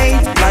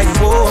made, like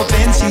warp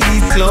and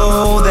cheap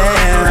clothing.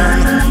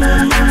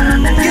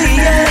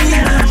 Yeah,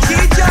 she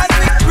drives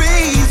me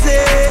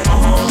crazy.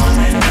 On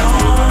and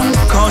on,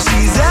 'cause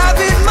she's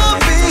having my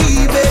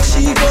baby.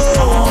 She goes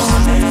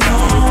on and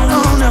on.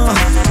 Oh no,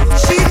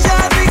 she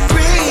drives me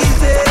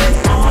crazy.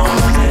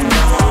 On and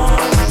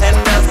on, and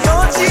I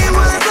thought she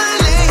was a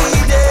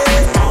lady.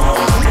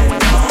 On and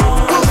on.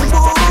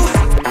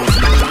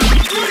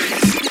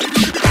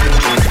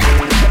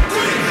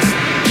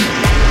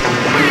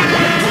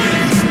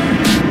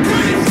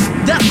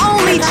 The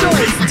only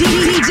choice,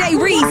 DJ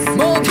Reese.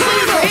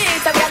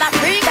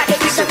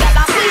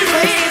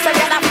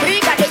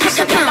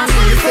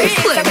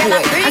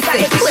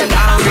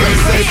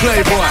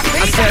 Playboy,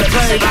 I said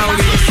play, I don't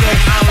even say,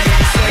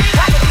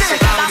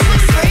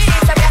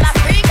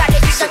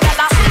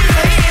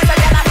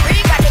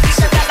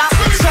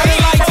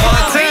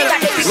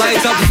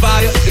 lights up the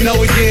fire, you know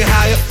we get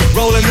higher.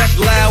 Rolling up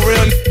loud,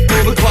 real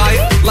moving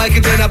quiet. Like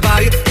it, then I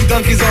buy it.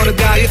 Donkeys on a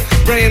diet.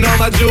 Spraying all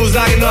my jewels,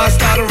 I know I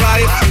start a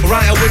riot.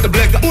 Ryan with the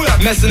blicker,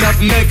 messing up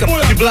the makeup.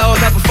 She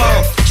blowing up a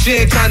phone. She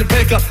ain't trying to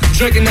pick up,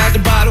 drinking out the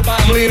bottle.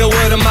 I'm leaning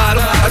with a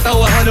model. I throw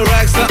 100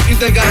 racks up, you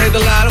think I hit the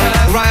lotto?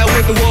 Ryan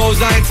with the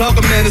wolves, I ain't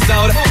talking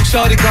Minnesota.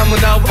 Shorty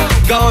coming over,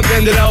 go and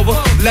bend it over.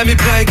 Let me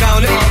plank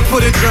on it,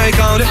 put a drink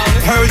on it.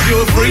 Heard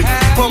you a freak,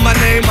 put my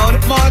name on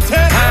it.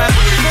 Montana.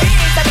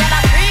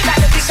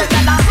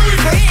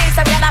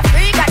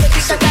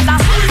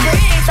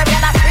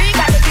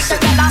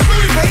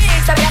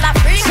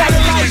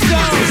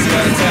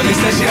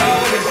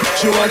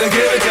 She wanna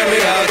give it to me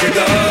out the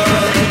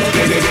door.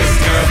 This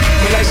girl,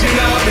 but like she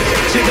know me.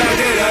 She got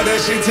it out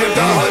and she tipped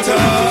the whole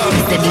top. He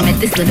said he met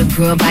this little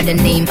girl by the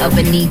name of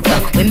Anika.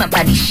 With my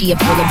body shape,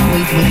 full of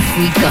boys wanna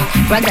freak her.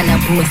 Bragging out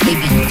boys, they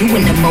be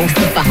doing the most.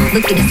 If I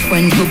look at his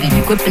friend, he'll be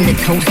gripping the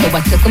toast. So I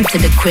took him to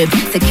the crib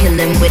to kill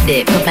him with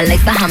it. Put my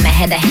legs behind my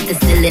head, I hit the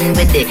ceiling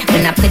with it.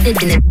 When I put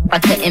it in his I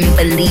couldn't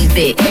believe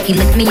it. He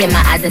looked me in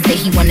my eyes and said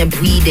he wanna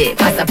breed it.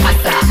 Pasa,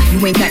 pasa,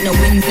 you ain't got no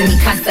wings in me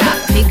casa.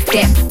 Big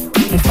step.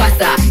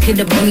 Mufasa, hit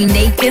up Green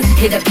Acres,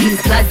 hit up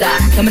East Plaza.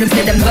 Some of them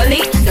say them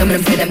gully, some of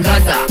them say them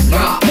Gaza.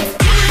 Raw.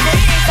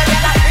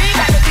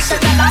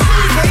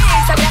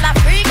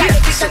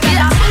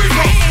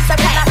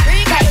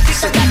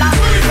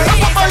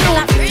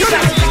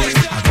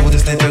 I know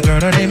this little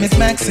girl, her name is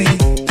Maxine.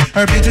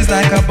 Her beauty is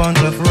like a bunch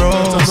of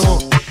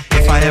roses.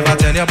 If I ever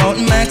tell you about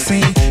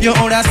Maxine, you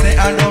older say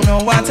I don't know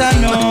what I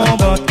know,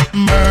 but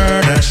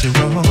murder she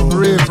wrote.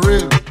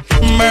 Real.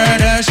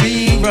 Murder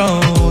she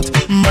wrote.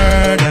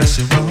 Murder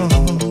she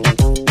wrote.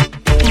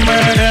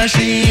 Murder murder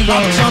she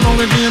wrote. Action on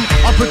the game,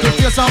 a pretty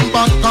face and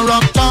bad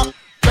character.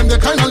 Them the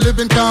kind of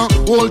living can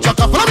hold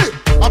chaka. Follow me.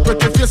 A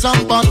pretty face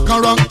and bad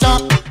character.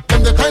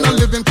 Them the kind of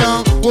living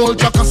can hold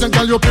chaka. Say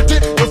girl you pretty,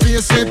 your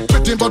face it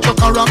pretty, but your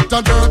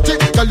character dirty.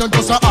 Girl you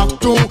just a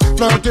act too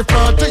flirty.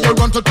 You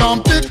run to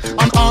Tom Dick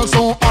and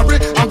also hurry.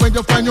 And when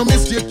you find your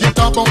mistake, you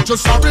talk about you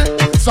sorry.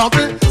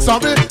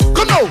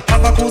 Come now.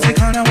 Papa cozy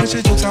kinda when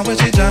she jokes and when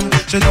she jam.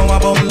 She know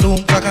about the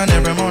loom crack and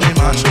every morning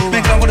man.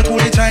 Make love with the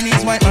coolie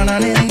Chinese, white man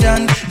and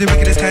Indian. The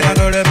wickedest kind of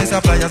girl that miss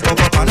a flyers go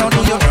up. I don't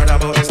know you heard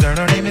about this girl,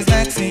 her name is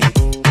Lexi.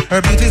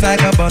 Her beauty's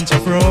like a bunch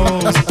of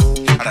roses.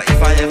 And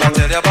if I ever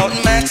tell you about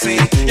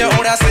Maxine, you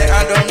would I say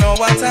I don't know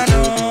what I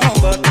know,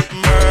 but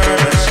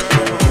murder she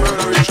wrote.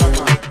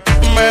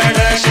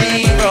 Murder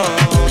she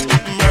wrote.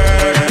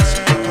 Murder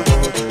she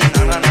wrote.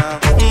 Na na na.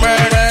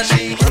 Murder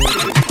she wrote.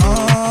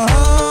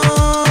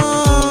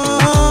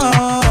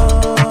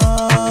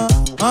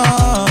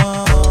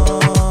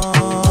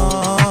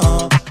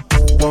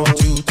 Want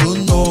you to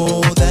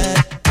know that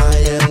I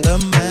am the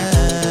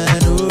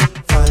man who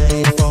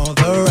fight for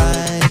the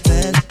right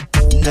and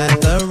not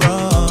the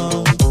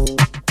wrong.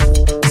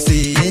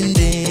 Seeing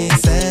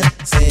this and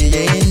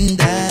seeing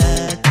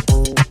that,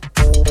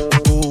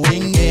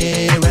 going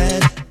here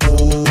and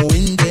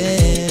going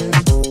there.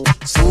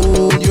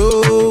 Soon you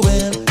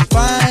will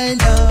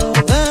find out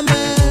the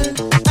man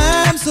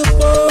I'm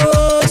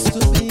supposed to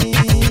be.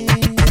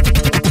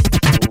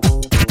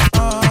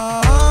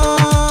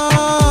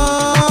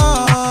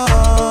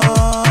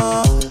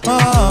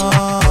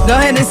 Go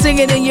ahead and sing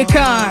it in your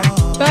car.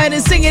 Go ahead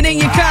and sing it in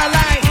your car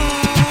like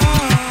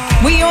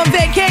we on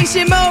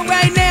vacation mode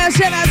right now.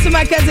 Shout out to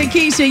my cousin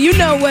Keisha. You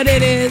know what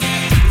it is.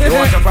 You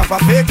want your proper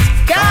fix?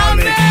 Call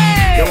me.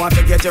 You want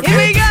to get your Here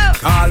we fix? go.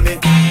 Call me.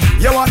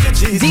 You want your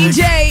cheese?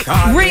 DJ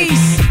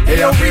Reese.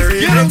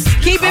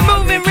 Keep it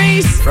moving,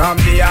 Reese. From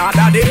the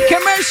other day.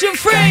 Commercial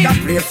free.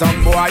 Play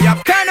some boy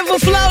up. Carnival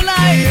flow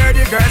like. Hear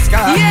the girls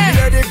call. Yeah.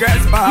 Hear the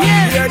girls bar.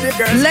 Yeah. Hear the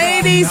girls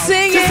Ladies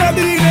singing.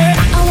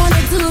 I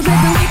wanna do it with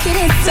the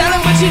wickedest. Tell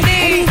them what you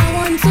need.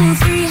 1, 2,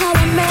 3, how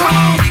I'm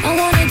mad. I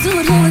wanna do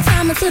it who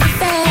time to the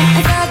fan.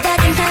 I thought that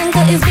can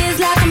tangle his biz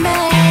like a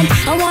man.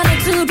 I wanna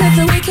do it with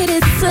the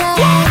wickedest song.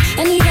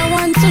 I need a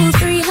 1, 2,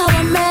 3, how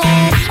I'm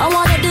mad. I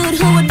wanna do it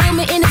who would do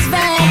me in his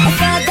van. I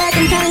thought that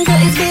can tangle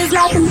his biz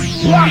like a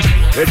man.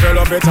 If you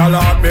love it,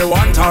 alert me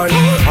one time.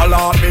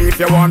 Alert me if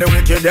you want the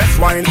wickedest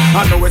wine.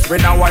 I know it's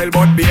been a while,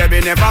 but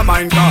baby, never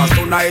mind. Cause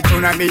tonight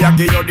me I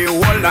give you the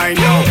whole line,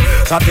 yo.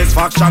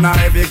 Satisfaction a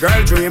every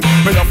girl dream.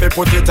 Me love to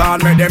put it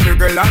on, make them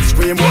girl and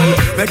scream. Well,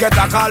 me get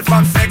a call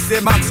from sexy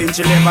Maxine.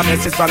 She leave a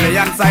message from me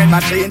inside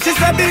machine. She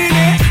said,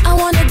 Beanie, I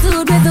wanna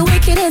do it with the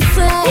wickedest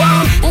song.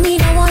 I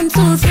need a 1,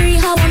 2, 3,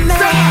 how I'm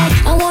mad.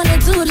 I wanna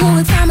do it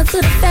who time to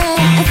the fan.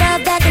 I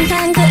thought that can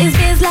tangle his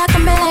biz like a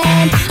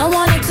man. I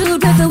wanna do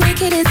it with the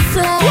wickedest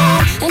song.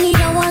 I need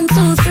a 1,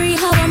 2, 3,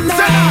 how I'm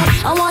mad.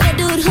 I wanna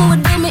do it who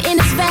would do me in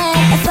his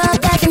van. I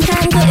thought that can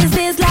tangle his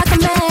biz like a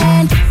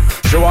man.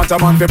 she want a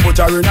man to put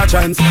her in a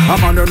chance. A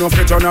man don't know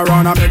if turn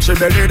around and make she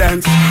belly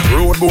dance.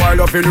 Rude boy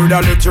loving with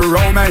a little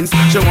romance.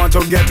 She want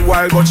to get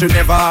wild but she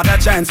never had a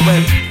chance.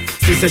 Well,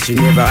 she said she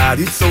never had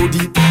it so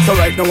deep. So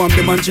right now I'm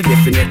the man she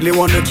definitely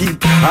wanna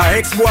keep. Her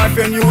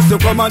ex-boyfriend used to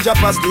come and drop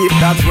asleep.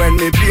 That's when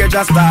me page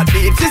just start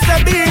deep. She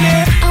said,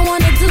 Beanie, I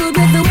wanna do it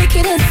with the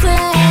wickedest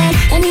song.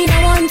 I need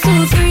a 1,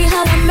 2, 3,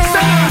 how I'm mad.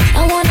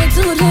 I wanna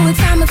do it who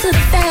time to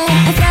the fan.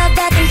 I thought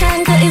that can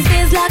tangle his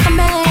biz like a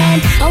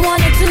man. I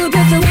wanna do it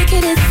with the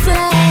wickedest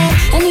song.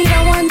 I need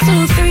a 1,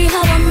 2, 3,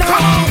 how I'm mad.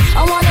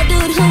 I wanna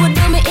do it who would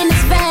do me in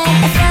his van.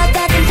 I thought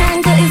that can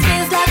tangle his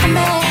biz like a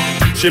man.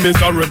 She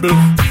miserable,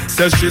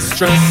 says she's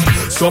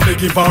stressed. So me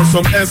give her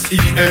some sex.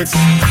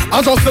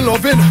 I just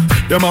loving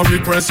them a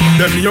request.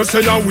 Them here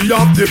say that we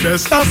have the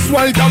best. That's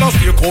why y'all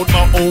stay out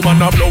my home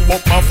and I blow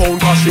up my phone.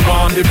 Cause she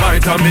want the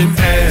vitamin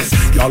S.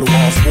 Y'all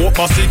want smoke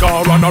a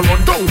cigar and I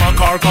run down my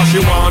car. Cause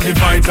she want the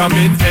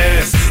vitamin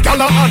S.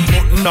 Y'all a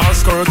unbutton her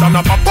skirt and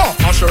a pop off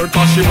her shirt.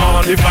 Cause she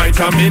want the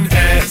vitamin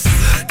S.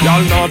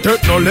 Y'all not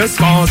take no less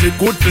cause it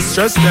good to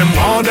stress them.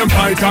 Want them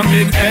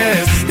vitamin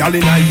S. Y'all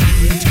in a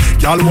heat.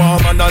 Y'all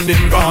warm and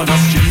in Ghana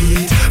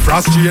street.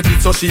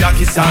 Frustrated so she a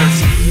kiss her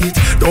teeth.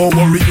 Don't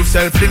worry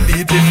yourself,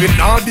 delete. If it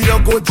not be a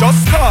good,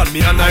 just call me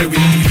and I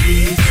will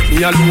tweet.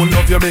 Me alone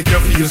love you, make you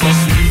feel so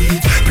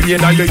sweet. Play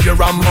in your ear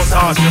and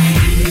massage your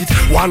feet.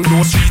 One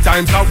dose 3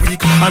 times a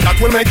week, and that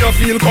will make you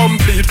feel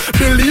complete.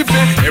 Believe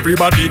me,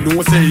 everybody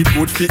knows say it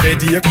good for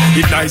headache.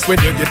 It nice when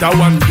you get a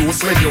 1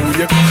 dose when you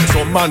wake.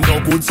 Some man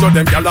no good, so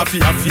them gyal a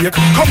feel fake.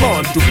 Come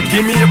on, dude,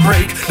 give me a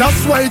break.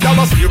 That's why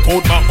gyal a stick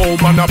out my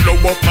home and I blow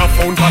up my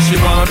phone. Cause she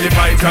want the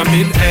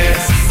vitamin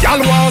S.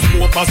 Gyal want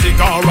smoke a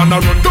cigar and I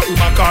run down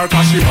my car.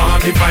 Cause she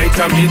want the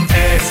vitamin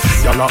S.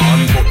 Gyal a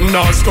unbutton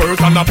her skirt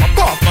and I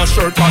pop off my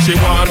shirt. Cause she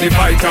want the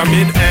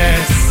vitamin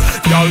S.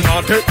 Y'all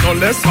not take no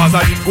less cause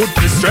I eat good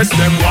to stress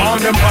them.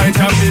 Want them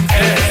vitamin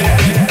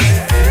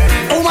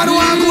S. Woman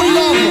want good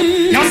love.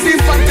 Now see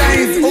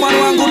sometimes woman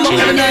want good love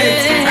every night.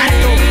 Right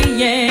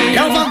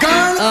now. Love a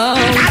girl.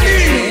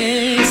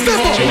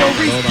 Step up.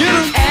 Get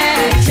him.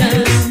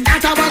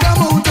 That's how I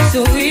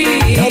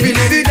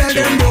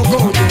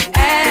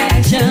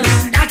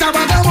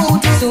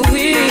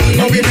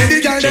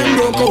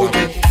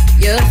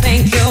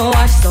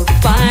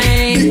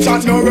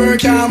no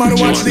work, yeah, man,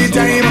 watch the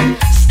time.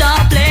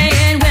 Stop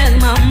playing with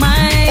my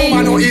mind. Oh,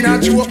 man, no in a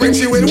joke when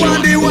she will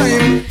want the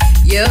wine.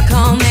 You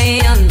call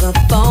me on the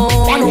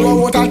phone. I know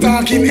what I'm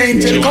talking,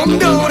 angel, come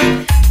down.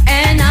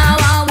 And now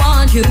I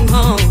want you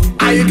home.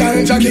 I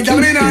tell Jackie, girl,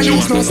 me not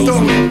use no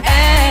stone.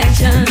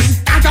 Action.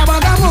 At a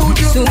bag of mouth,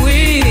 you.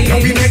 Sweet.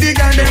 Don't be made the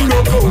girl, them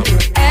broke out.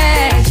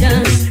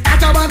 Action.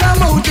 At a bag of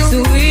mouth, you.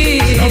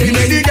 Sweet. Don't be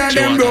made the girl,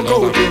 them broke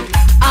out.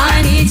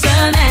 I need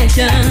some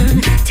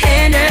action.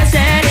 Tender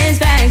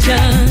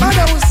satisfaction.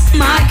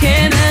 My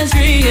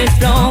chemistry is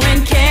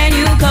flowing. Can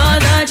you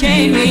cause a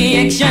chain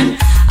reaction?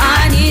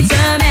 I need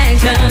some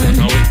action.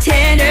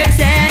 Tender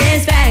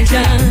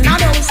satisfaction.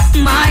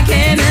 My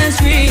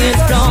chemistry is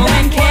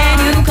flowing. Can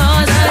you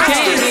cause a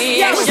chain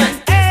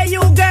reaction? Hey, you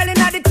girl in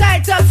the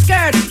tight up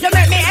skirt. You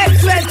make me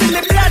express till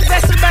the blood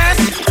vessel burst.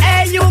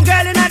 Hey, you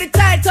girl in the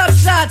tight up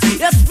shorts.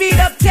 You speed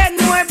up 10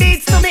 more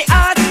beats to me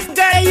heart.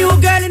 Girl, you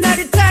girl in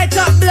the tight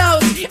up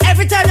blouse.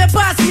 Every time you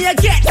pass me, you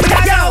get me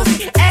out.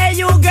 Hey,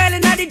 you girl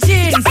in the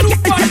jeans. Yo,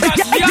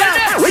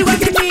 see what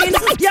you mean?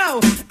 Yo,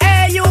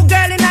 hey, you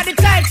girl in the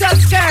tight up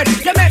skirt.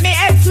 You make me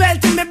swell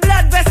till me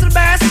blood vessel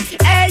burst.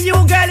 Hey, you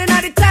girl in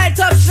the tight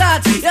up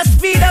shorts. You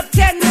speed up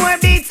 10 more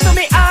beats to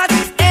me heart.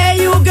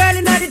 Hey, you girl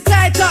in the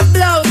tight up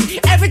blouse.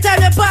 Every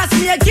time you pass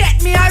me, you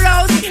get me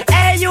aroused.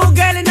 Hey, you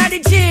girl in the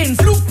jeans.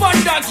 Look on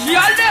that,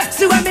 y'all.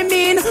 See what me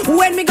mean?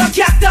 When me go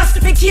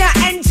cactus, me can't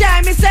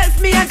enjoy myself,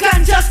 me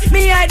unconscious.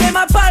 Me hide them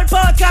a pulp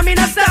out, cause me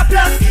no stop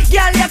loss.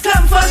 Girl, you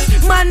come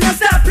first, man no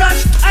stop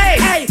rush. Hey,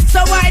 hey,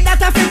 so why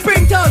that I feel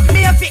print out?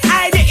 Me have to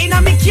hide it in a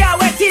me car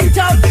wet tint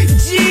out.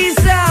 Jeez,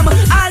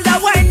 all the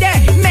wine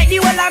there, make the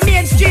whole of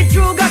Main Street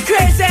through go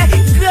crazy.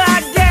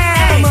 God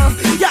damn,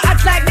 you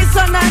act like the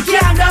sun and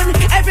can't done.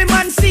 Every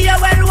man see you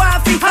well,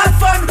 want to have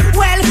fun.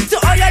 Well, to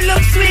all you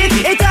look sweet,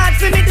 it's hard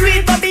for me to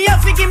eat, but me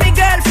have to give me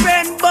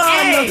girlfriend bun.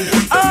 Hey.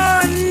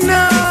 Oh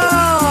no,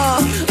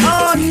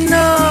 oh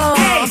no.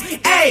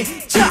 Hey,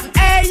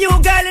 hey, you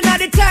girl in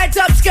the tight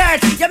up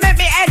skirt. You make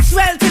me head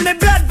swell till my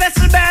blood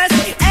vessel burst.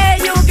 Hey,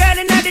 you girl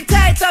in the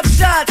tight up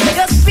short.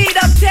 You speed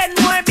up 10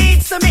 more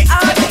beats to me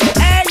heart.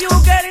 Hey, you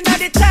girl in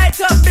the tight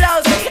up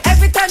blouse.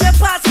 Every time you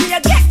pass me,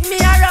 you get me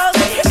aroused.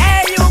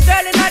 Hey, you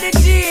girl in the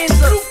jeans.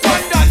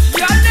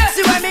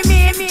 See what me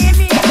mean?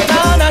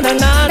 No, no, no,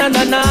 no, no,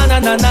 no, no, no,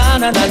 no,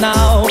 no, no, no.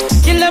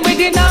 Kill them with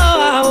the no.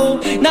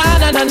 No,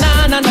 no, no,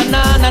 no, no, no, no,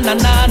 no, no,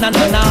 no,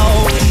 no, no.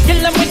 Kill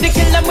them with the,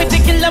 kill them with the,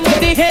 kill them with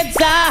the heads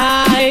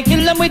high.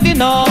 Kill them with the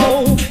no.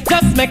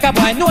 Just make a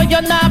boy know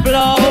you're not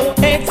blow.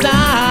 Heads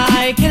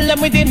high. Kill them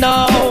with the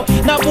no.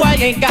 No boy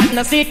ain't got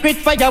no secret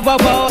for your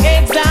wow.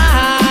 Heads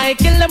high.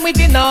 Kill them with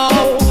the no.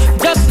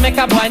 Just make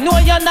a boy know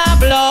you're not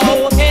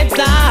blow. Heads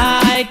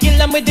high. Kill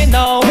them with the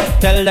no.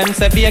 Tell them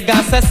say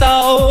Vegas say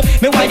so.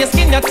 Me why you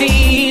skin your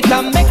teeth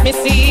and make me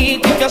see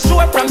it. If you're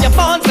sure from your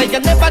phone say you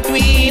never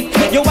tweet.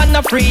 You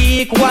wanna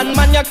freak, one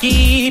man you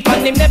keep.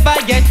 And him never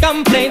yet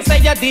complain, say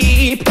you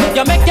deep.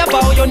 You make your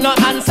bow, you no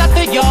answer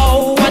to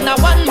yo. And a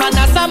one man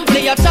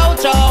assembly a chow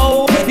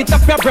chow. It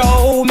up your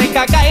bro, make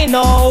a guy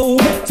know.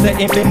 Say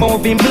if he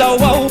moving blow,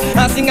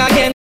 and sing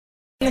again.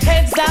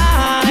 Heads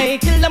high,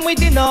 kill them with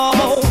the no.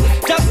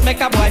 Just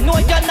make a boy know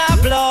you're not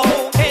blow.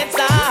 Heads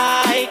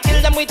high,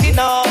 kill them with the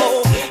no.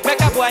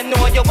 Make a boy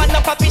know you want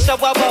up a fish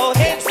of wow.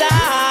 Heads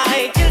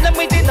high, kill them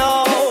with the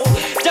no.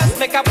 Just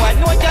make a boy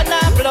know you're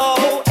not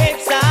blow.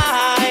 Heads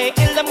high,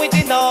 kill them with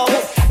the no.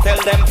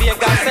 Tell them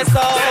Vegas say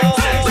so.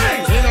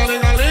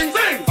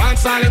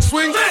 Silent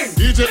swing,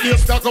 DJ ear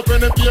stuck up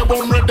in the beer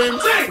bomb redeem.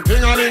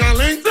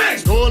 Ding-a-ling-a-ling,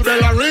 skull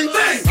bell a ring.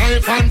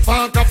 Knife and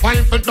fork a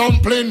fine for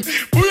dumpling.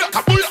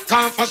 Booyaka,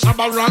 booyaka, for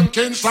Shabba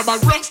ranking. Shabba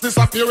ranks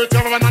disappear with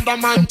another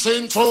man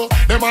chain. So,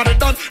 them are the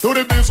done to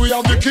the biz, we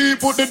have the key.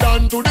 Put the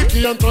down to the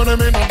key and turn them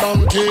in a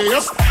donkey.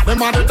 Yes,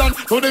 them are the done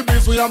to the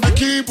biz, we have the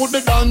key. Put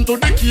the down to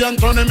the key and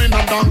turn them in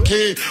a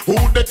donkey. Who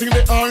they think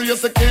they are?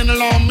 Yes, they can't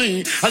allow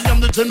me. I am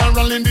the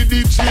general in the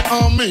DJ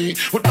army.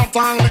 With that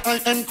only I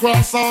am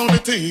cross all the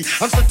T.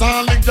 And set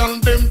all the gal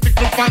them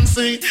tickle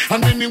fancy.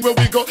 And anywhere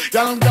we go,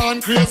 gal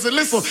gone crazy.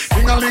 Listen,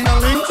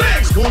 ding-a-ling-a-ling,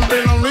 school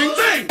bell a ring.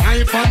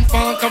 Knife and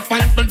fork a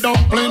fight for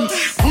dumpling.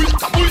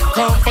 Booyaka,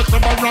 booyaka, for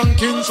Shabba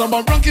ranking.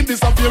 Shabba ranking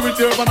disappear with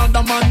your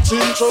another man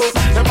chin. So,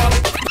 them all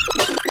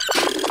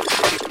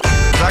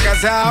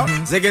Zagas out,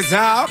 ziggas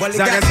out,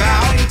 zagas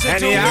out,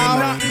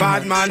 anyhow,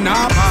 bad man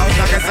up out,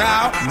 zagas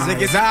out,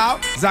 ziggas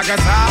out,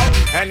 zagas out,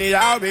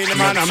 anyhow, be the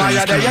man of my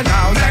day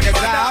now,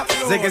 zagas out,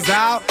 ziggas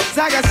out,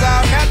 zagas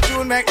out,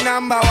 Neptune make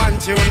number one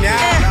tune,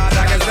 yeah,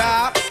 zagas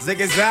out,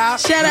 ziggas out.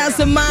 Shout out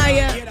to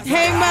Maya.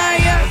 Hey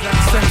Maya.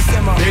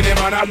 Be the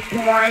man of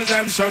boys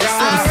them sugar,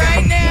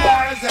 right now.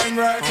 boys them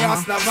work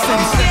class lover,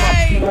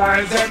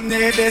 boys them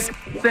need this,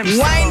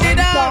 wind it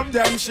up,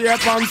 them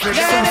shape and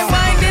figure,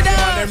 wind it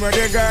up, them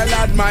ready girl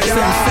admire,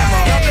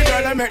 the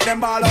girl that make them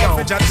ball off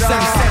with your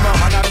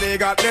jaw, and they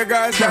got the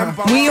girls them.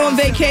 We on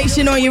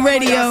vacation on your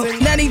radio,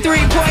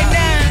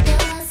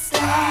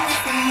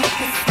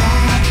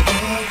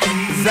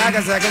 93.9.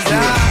 Zaga, zaga,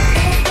 zaga.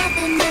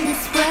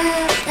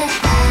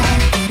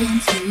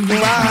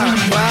 Wow,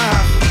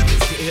 wow.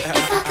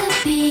 If I could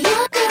be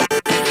your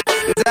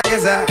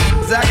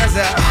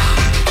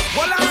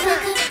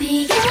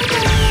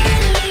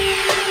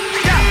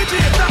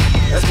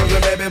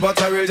baby,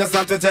 but I will just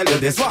have to tell you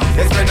this.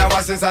 It's been a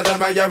while since I done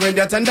my urine,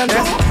 your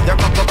tenderness. Your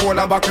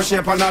Coca-Cola bottle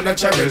shape and all the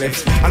cherry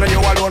lips. I know you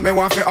alone, me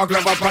want to hug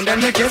love up and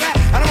then lick it.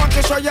 And I want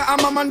to show you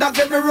I'm a man that's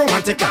very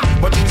romantic.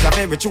 But choose a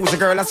baby, choose a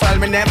girl as well,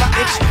 me never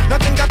itch.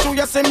 Nothing got to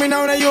you, see me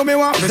now, you me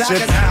want the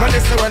shit. But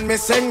listen when me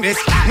sing this,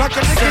 not to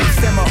the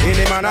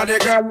any man of the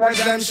girl, like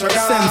them sugar.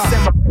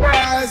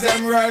 Girls,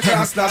 them real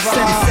class lover.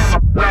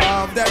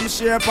 Love them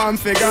shape and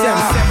figure.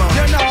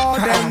 You know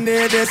them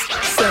need this.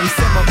 Yeah,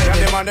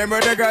 them and them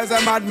with the girls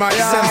them admire.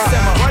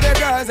 When the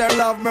girls them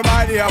love me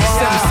body a war.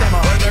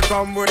 When they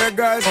come with the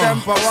girls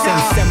them power.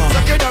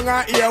 Suck it down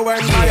and hear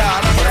when my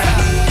heart.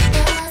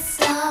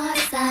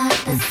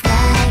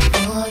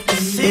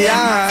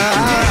 Yeah.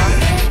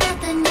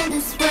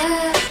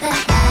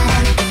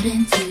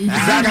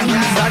 Zaga,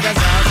 zaga,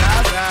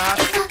 zaga.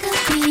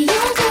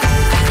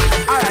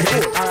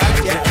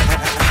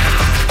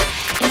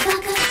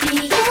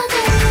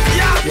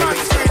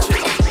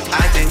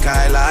 I think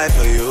I lie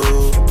for you.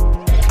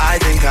 I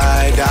think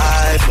I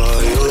die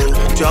for you.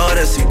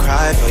 Jodeci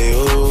cry for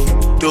you.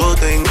 Do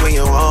things when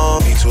you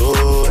want me to.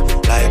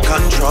 Like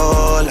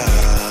controller.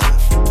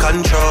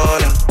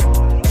 Controller.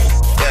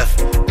 Yeah,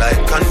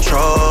 like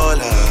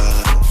controller.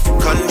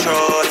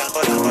 Controller.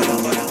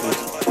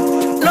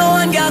 No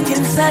one girl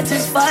can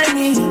satisfy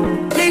me.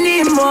 Me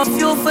need more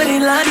fuel for the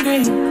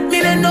laundry.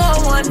 Me don't know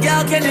one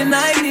girl can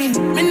deny me.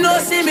 Me no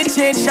see me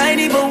change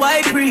shiny but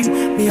white free.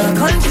 Me a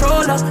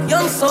controller,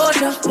 young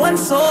soldier,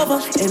 once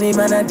over. Any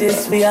man at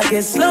this me I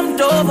get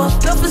slumped over.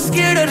 Don't be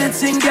scared of the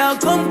thing, girl,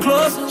 come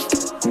closer.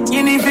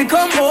 You need to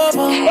come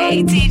over.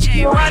 Hey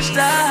DJ, watch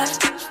that.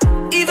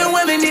 Even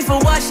women need to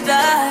watch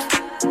that.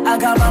 I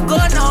got my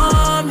gun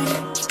on me.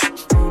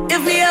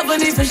 If me ever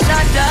need to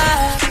shot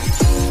that.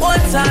 One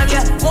time,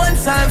 yeah, one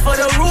time for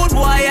the rude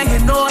boy, and you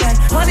know that.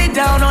 Honey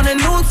down on a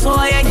new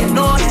toy, and you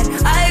know that.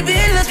 I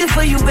been looking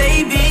for you,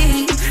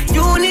 baby.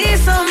 You need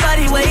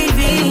somebody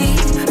wavy.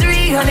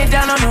 300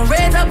 down on the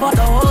red, I bought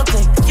the whole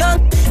thing.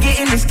 Young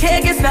getting this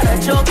cake, it's not a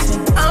joke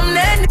thing. I'm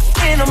that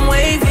and I'm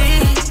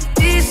wavy.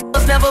 These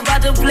was never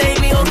about to play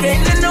me, okay?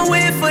 Then no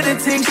way for the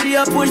thing, she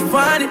a push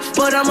on it.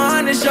 But I'm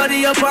on it,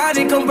 shorty up on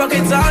it. Come rock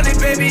it on it,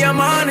 baby,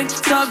 I'm on it.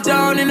 Top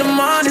down in the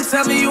morning,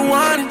 tell me you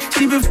want it.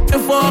 She been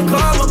f***ing for a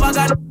come up, I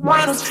got the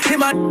models. Hit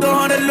my door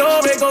on the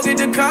low, they go get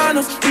the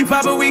condoms. We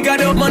poppin', we got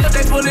the money,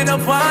 they pullin'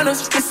 up on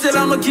us. But still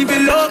I'ma keep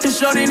it low, cause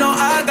shorty know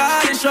I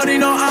got it. Shorty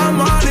know I'm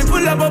on it,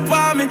 pull up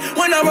on me.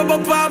 When I rub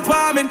up on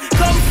palming,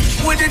 come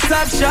with the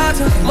top shot,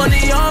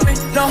 money on me.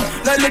 No,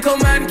 no little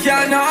man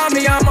can't harm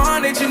me, I'm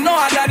on it. You know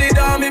I got it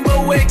on me,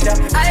 but wait up.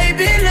 I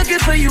been looking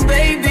for you,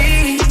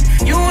 baby.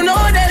 You know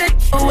that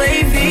it's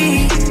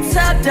wavy.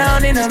 Top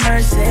down in a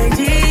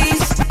Mercedes.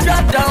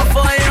 Drop down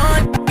for you,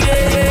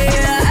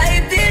 yeah.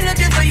 I been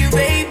looking for you,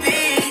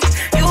 baby.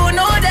 You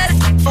know that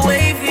it's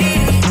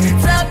wavy.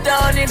 Top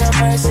down in a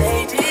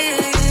Mercedes.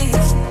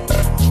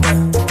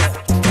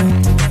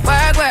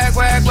 Work, work,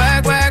 work,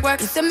 work, work, work.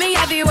 You see me,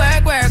 I be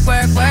work, work,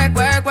 work, work,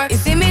 work, work. You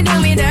see me do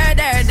me dirt,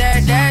 dirt,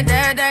 dirt, dirt,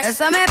 dirt, dirt. There's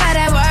something about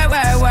that work,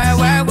 work, work,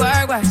 work,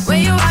 work, work.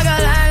 When you walk a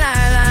line,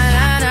 line, line,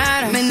 line,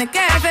 line. I'm in the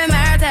cafe,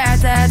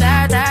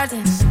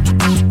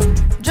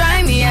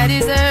 drive me a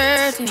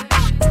deserting.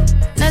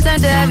 No time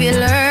to have you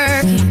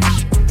lurking.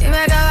 You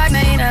make a like,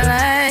 now you don't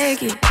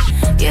like it.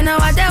 You know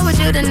I dealt with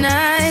you the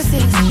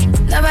nicest.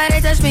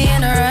 Nobody touched me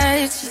in the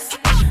righteous.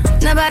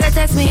 Nobody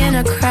text me in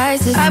a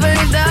crisis. I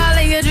believed all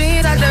of your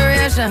dreams are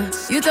duration.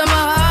 You took my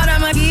heart, all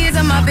my keys,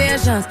 and my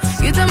patience.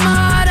 You took my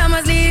heart, I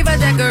must leave a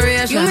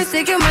decoration. You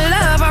mistaken my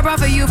love, I brought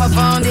for you for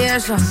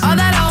foundation. All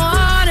that I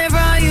wanted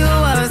from you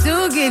was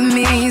to give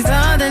me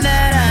something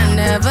that I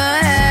never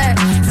had,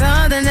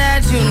 something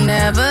that you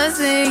never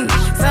seen,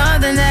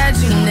 something that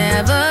you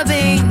never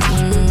been.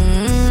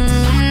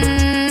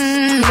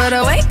 But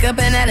I wake up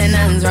and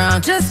nothing's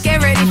wrong. Just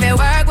get ready for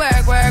work,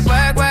 work, work,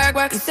 work, work,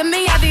 work. You see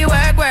me, I be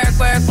work, work,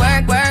 work,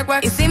 work, work,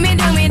 work. You see me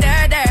do me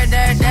dirt, dirt,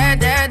 dirt, dirt,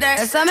 dirt, dirt.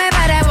 There's something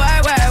about that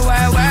work, work,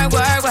 work, work,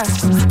 work, work.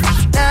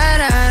 Da,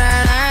 da,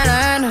 da, da,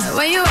 da, da.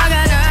 When you walk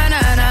out, da,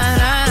 da, da,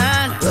 da,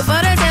 da.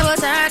 Before the table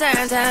turn,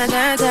 turn, turn,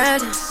 turn,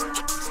 turn.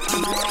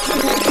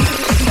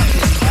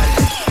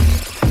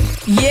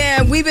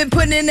 Yeah, we've been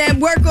putting in that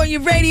work on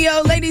your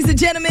radio, ladies and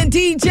gentlemen.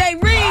 DJ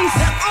Reese,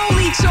 the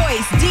only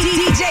choice.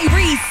 DJ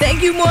Reese.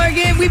 Thank you,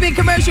 Morgan. We've been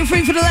commercial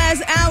free for the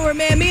last hour,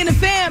 man. Me and the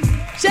fam.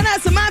 Shout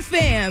out to my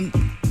fam,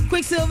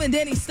 Quicksilver and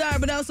Danny Star,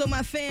 but also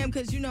my fam,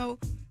 because you know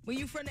when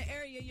you from the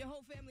area, your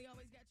whole family.